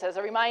ushers. As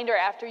a reminder,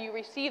 after you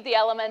receive the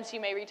elements, you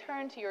may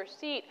return to your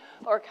seat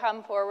or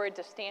come forward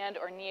to stand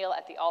or kneel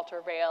at the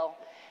altar rail.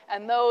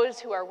 And those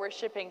who are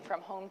worshiping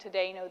from home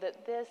today know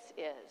that this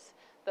is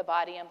the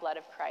body and blood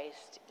of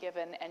Christ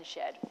given and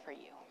shed for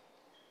you.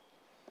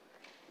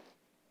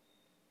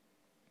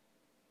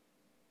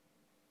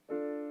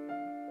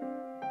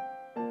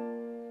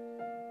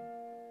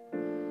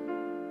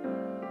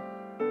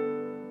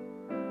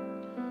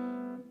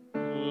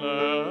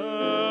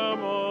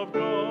 Lamb of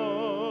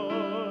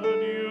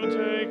God, you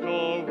take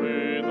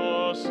away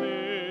the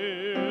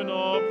sin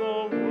of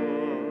the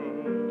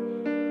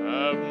world.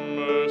 Have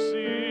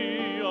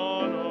mercy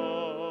on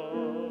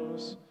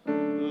us.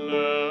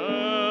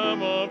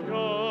 Lamb of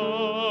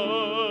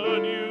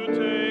God, you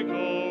take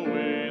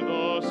away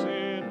the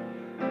sin.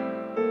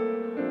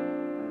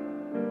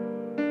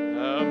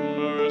 Have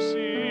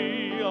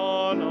mercy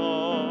on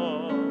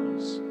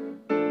us.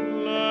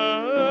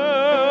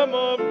 Lamb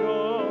of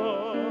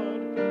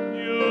God,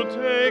 you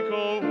take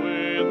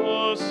away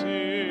the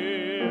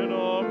sin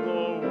of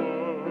the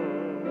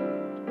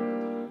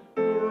world.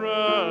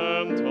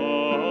 Grant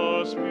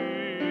us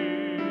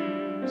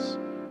peace.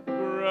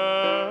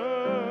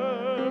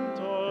 Grant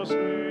us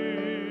peace.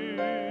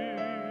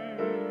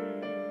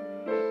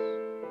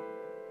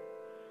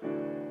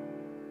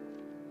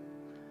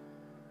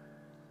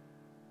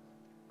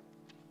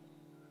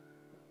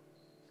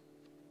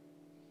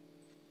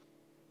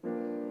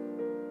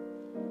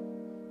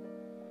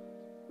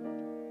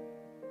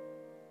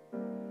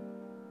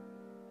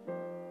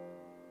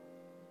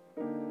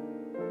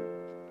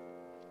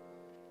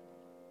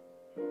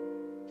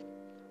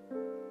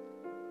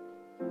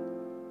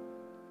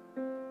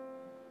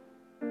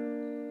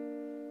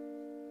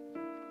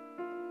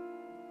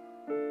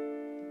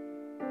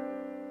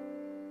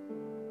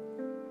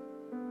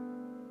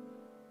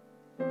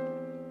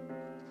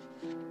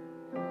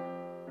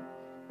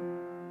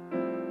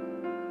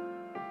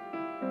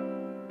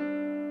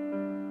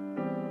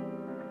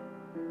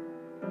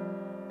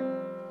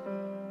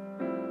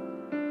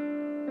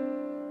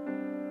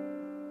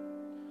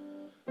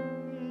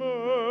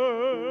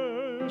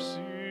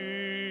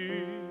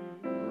 Mercy,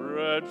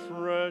 bread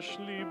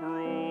freshly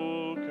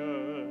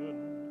broken.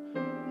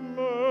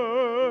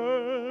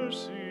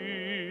 Mercy,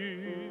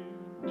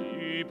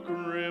 deep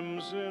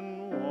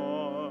crimson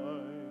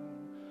wine.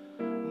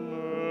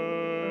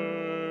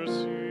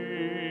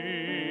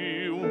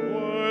 Mercy,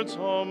 words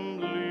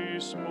humbly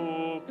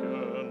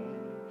spoken.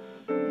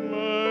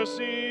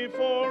 Mercy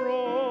for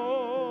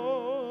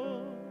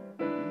all,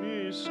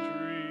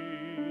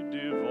 mystery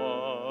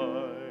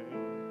divine.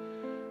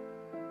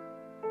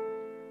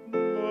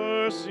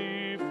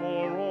 Mercy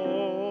for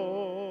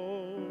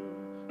all,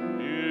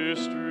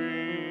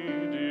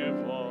 mystery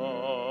divine.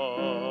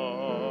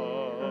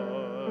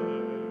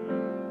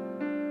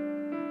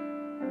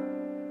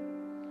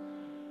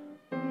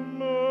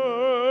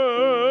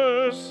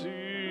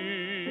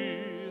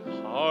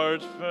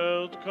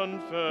 of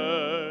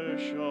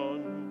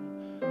confession.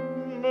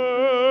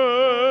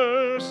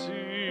 Mercy,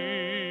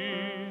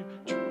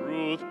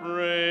 truth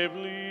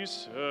bravely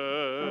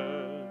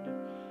said.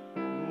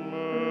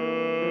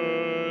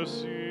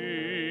 Mercy,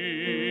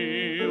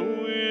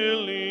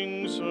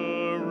 willing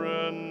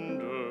surrender.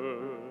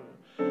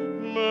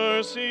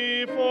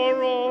 Mercy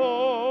for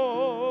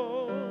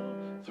all,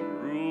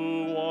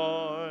 through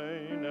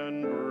wine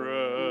and bread.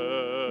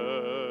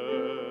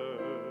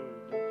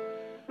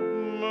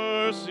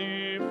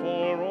 Mercy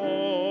for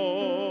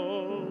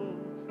all,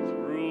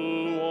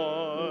 through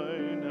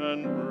wine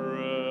and bread.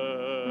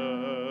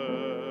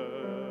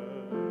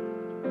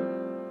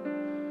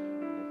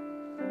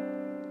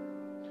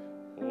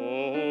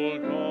 O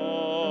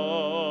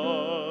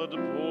God,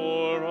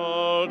 pour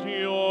out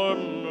your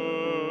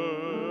mercy,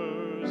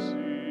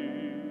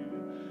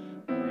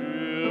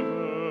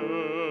 rivers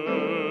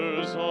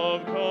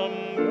of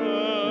compassion.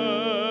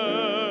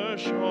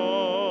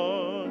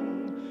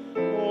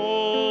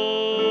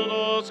 Hold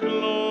us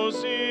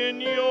close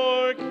in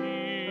your keeping.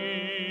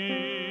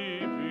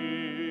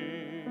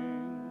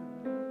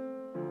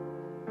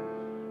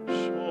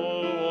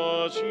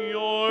 Show us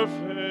your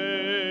face,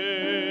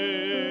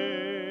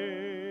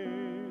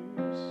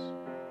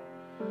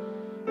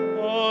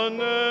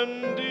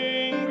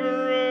 unending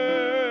grace.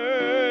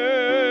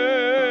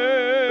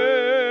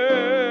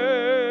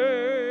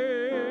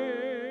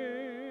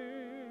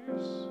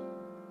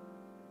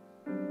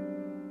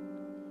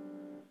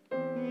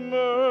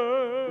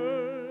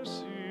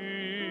 Mercy,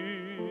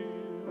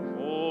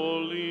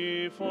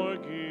 holy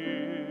forgiveness.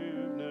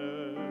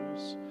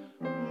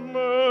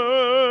 Mercy,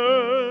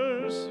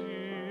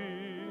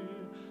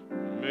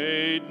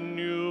 made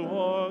new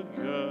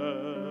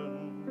again.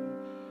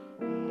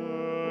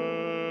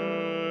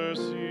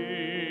 Mercy,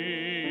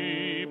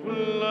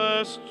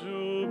 blessed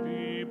to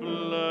be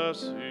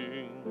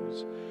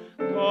blessings.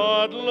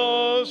 God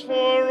loves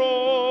for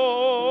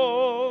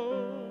all,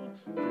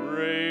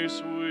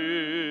 grace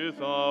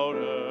without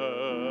end.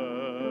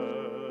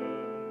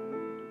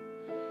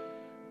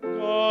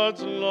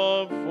 God's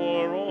love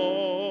for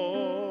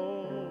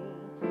all,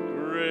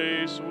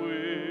 grace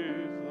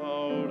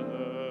without end.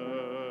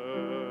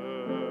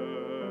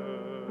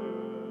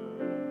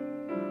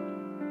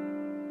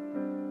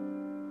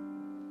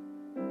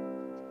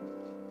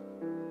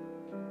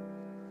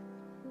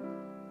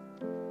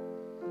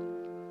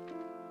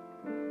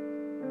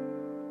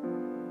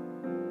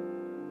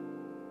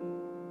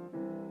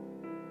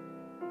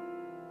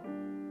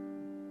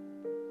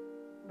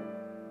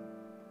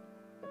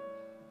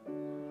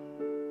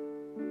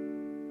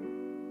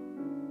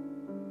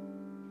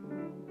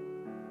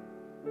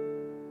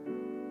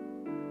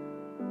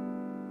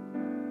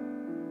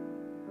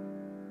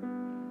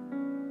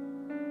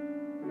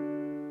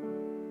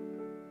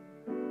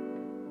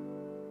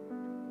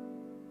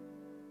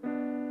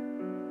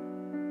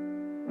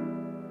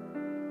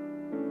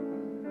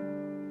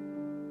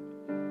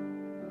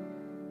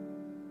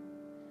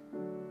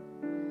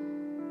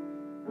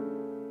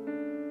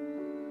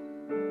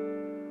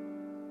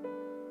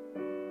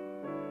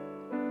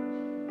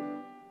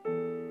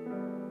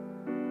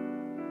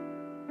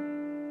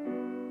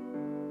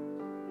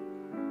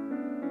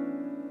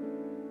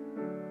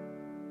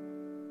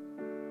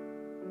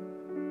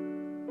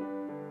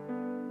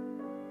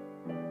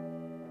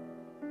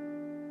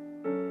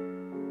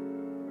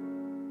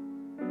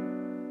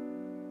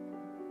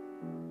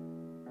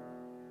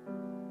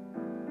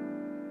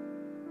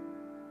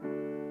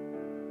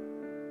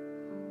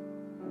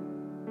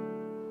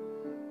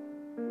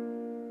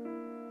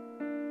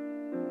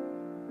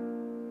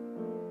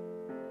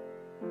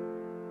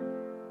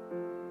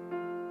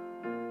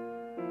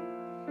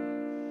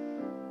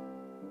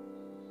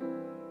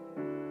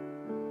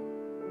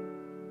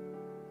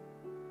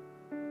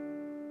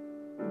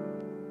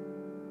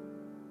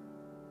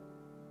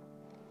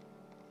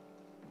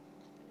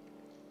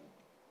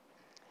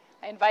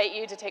 I invite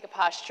you to take a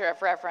posture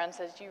of reverence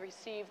as you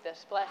receive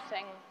this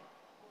blessing.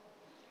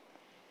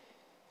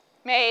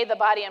 May the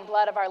body and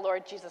blood of our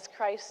Lord Jesus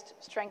Christ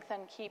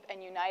strengthen, keep,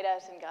 and unite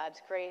us in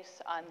God's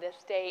grace on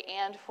this day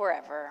and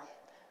forever.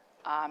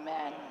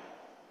 Amen.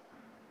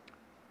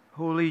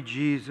 Holy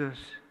Jesus,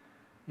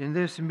 in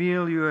this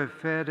meal you have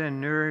fed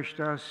and nourished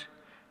us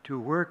to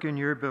work in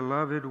your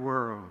beloved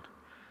world.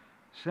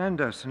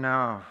 Send us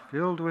now,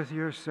 filled with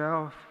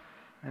yourself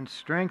and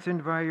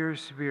strengthened by your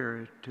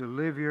Spirit, to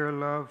live your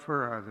love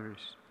for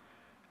others.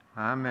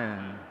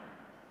 Amen.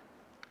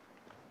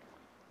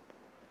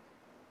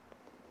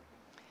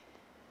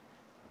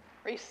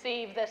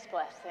 Receive this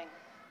blessing.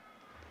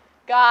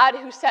 God,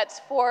 who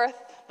sets forth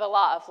the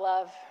law of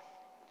love,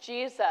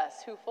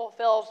 Jesus, who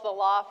fulfills the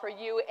law for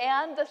you,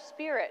 and the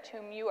Spirit,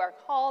 whom you are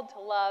called to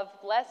love,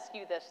 bless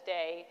you this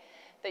day,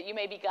 that you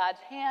may be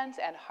God's hands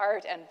and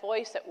heart and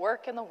voice at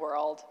work in the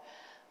world.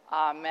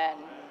 Amen.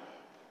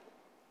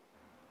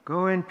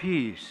 Go in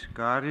peace.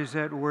 God is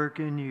at work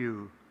in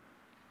you.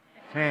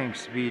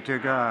 Thanks be to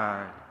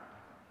God.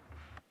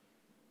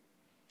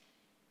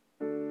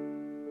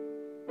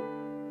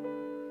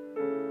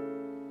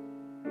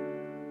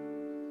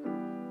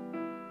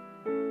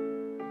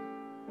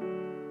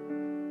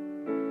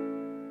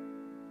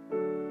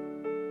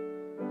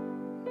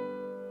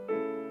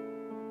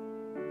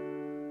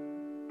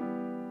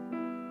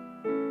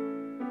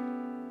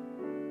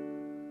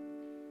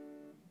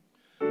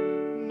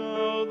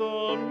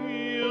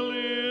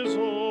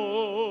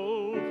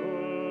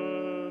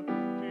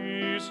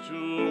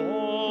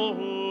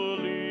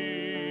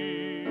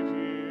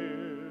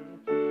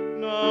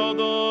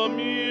 the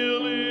meek.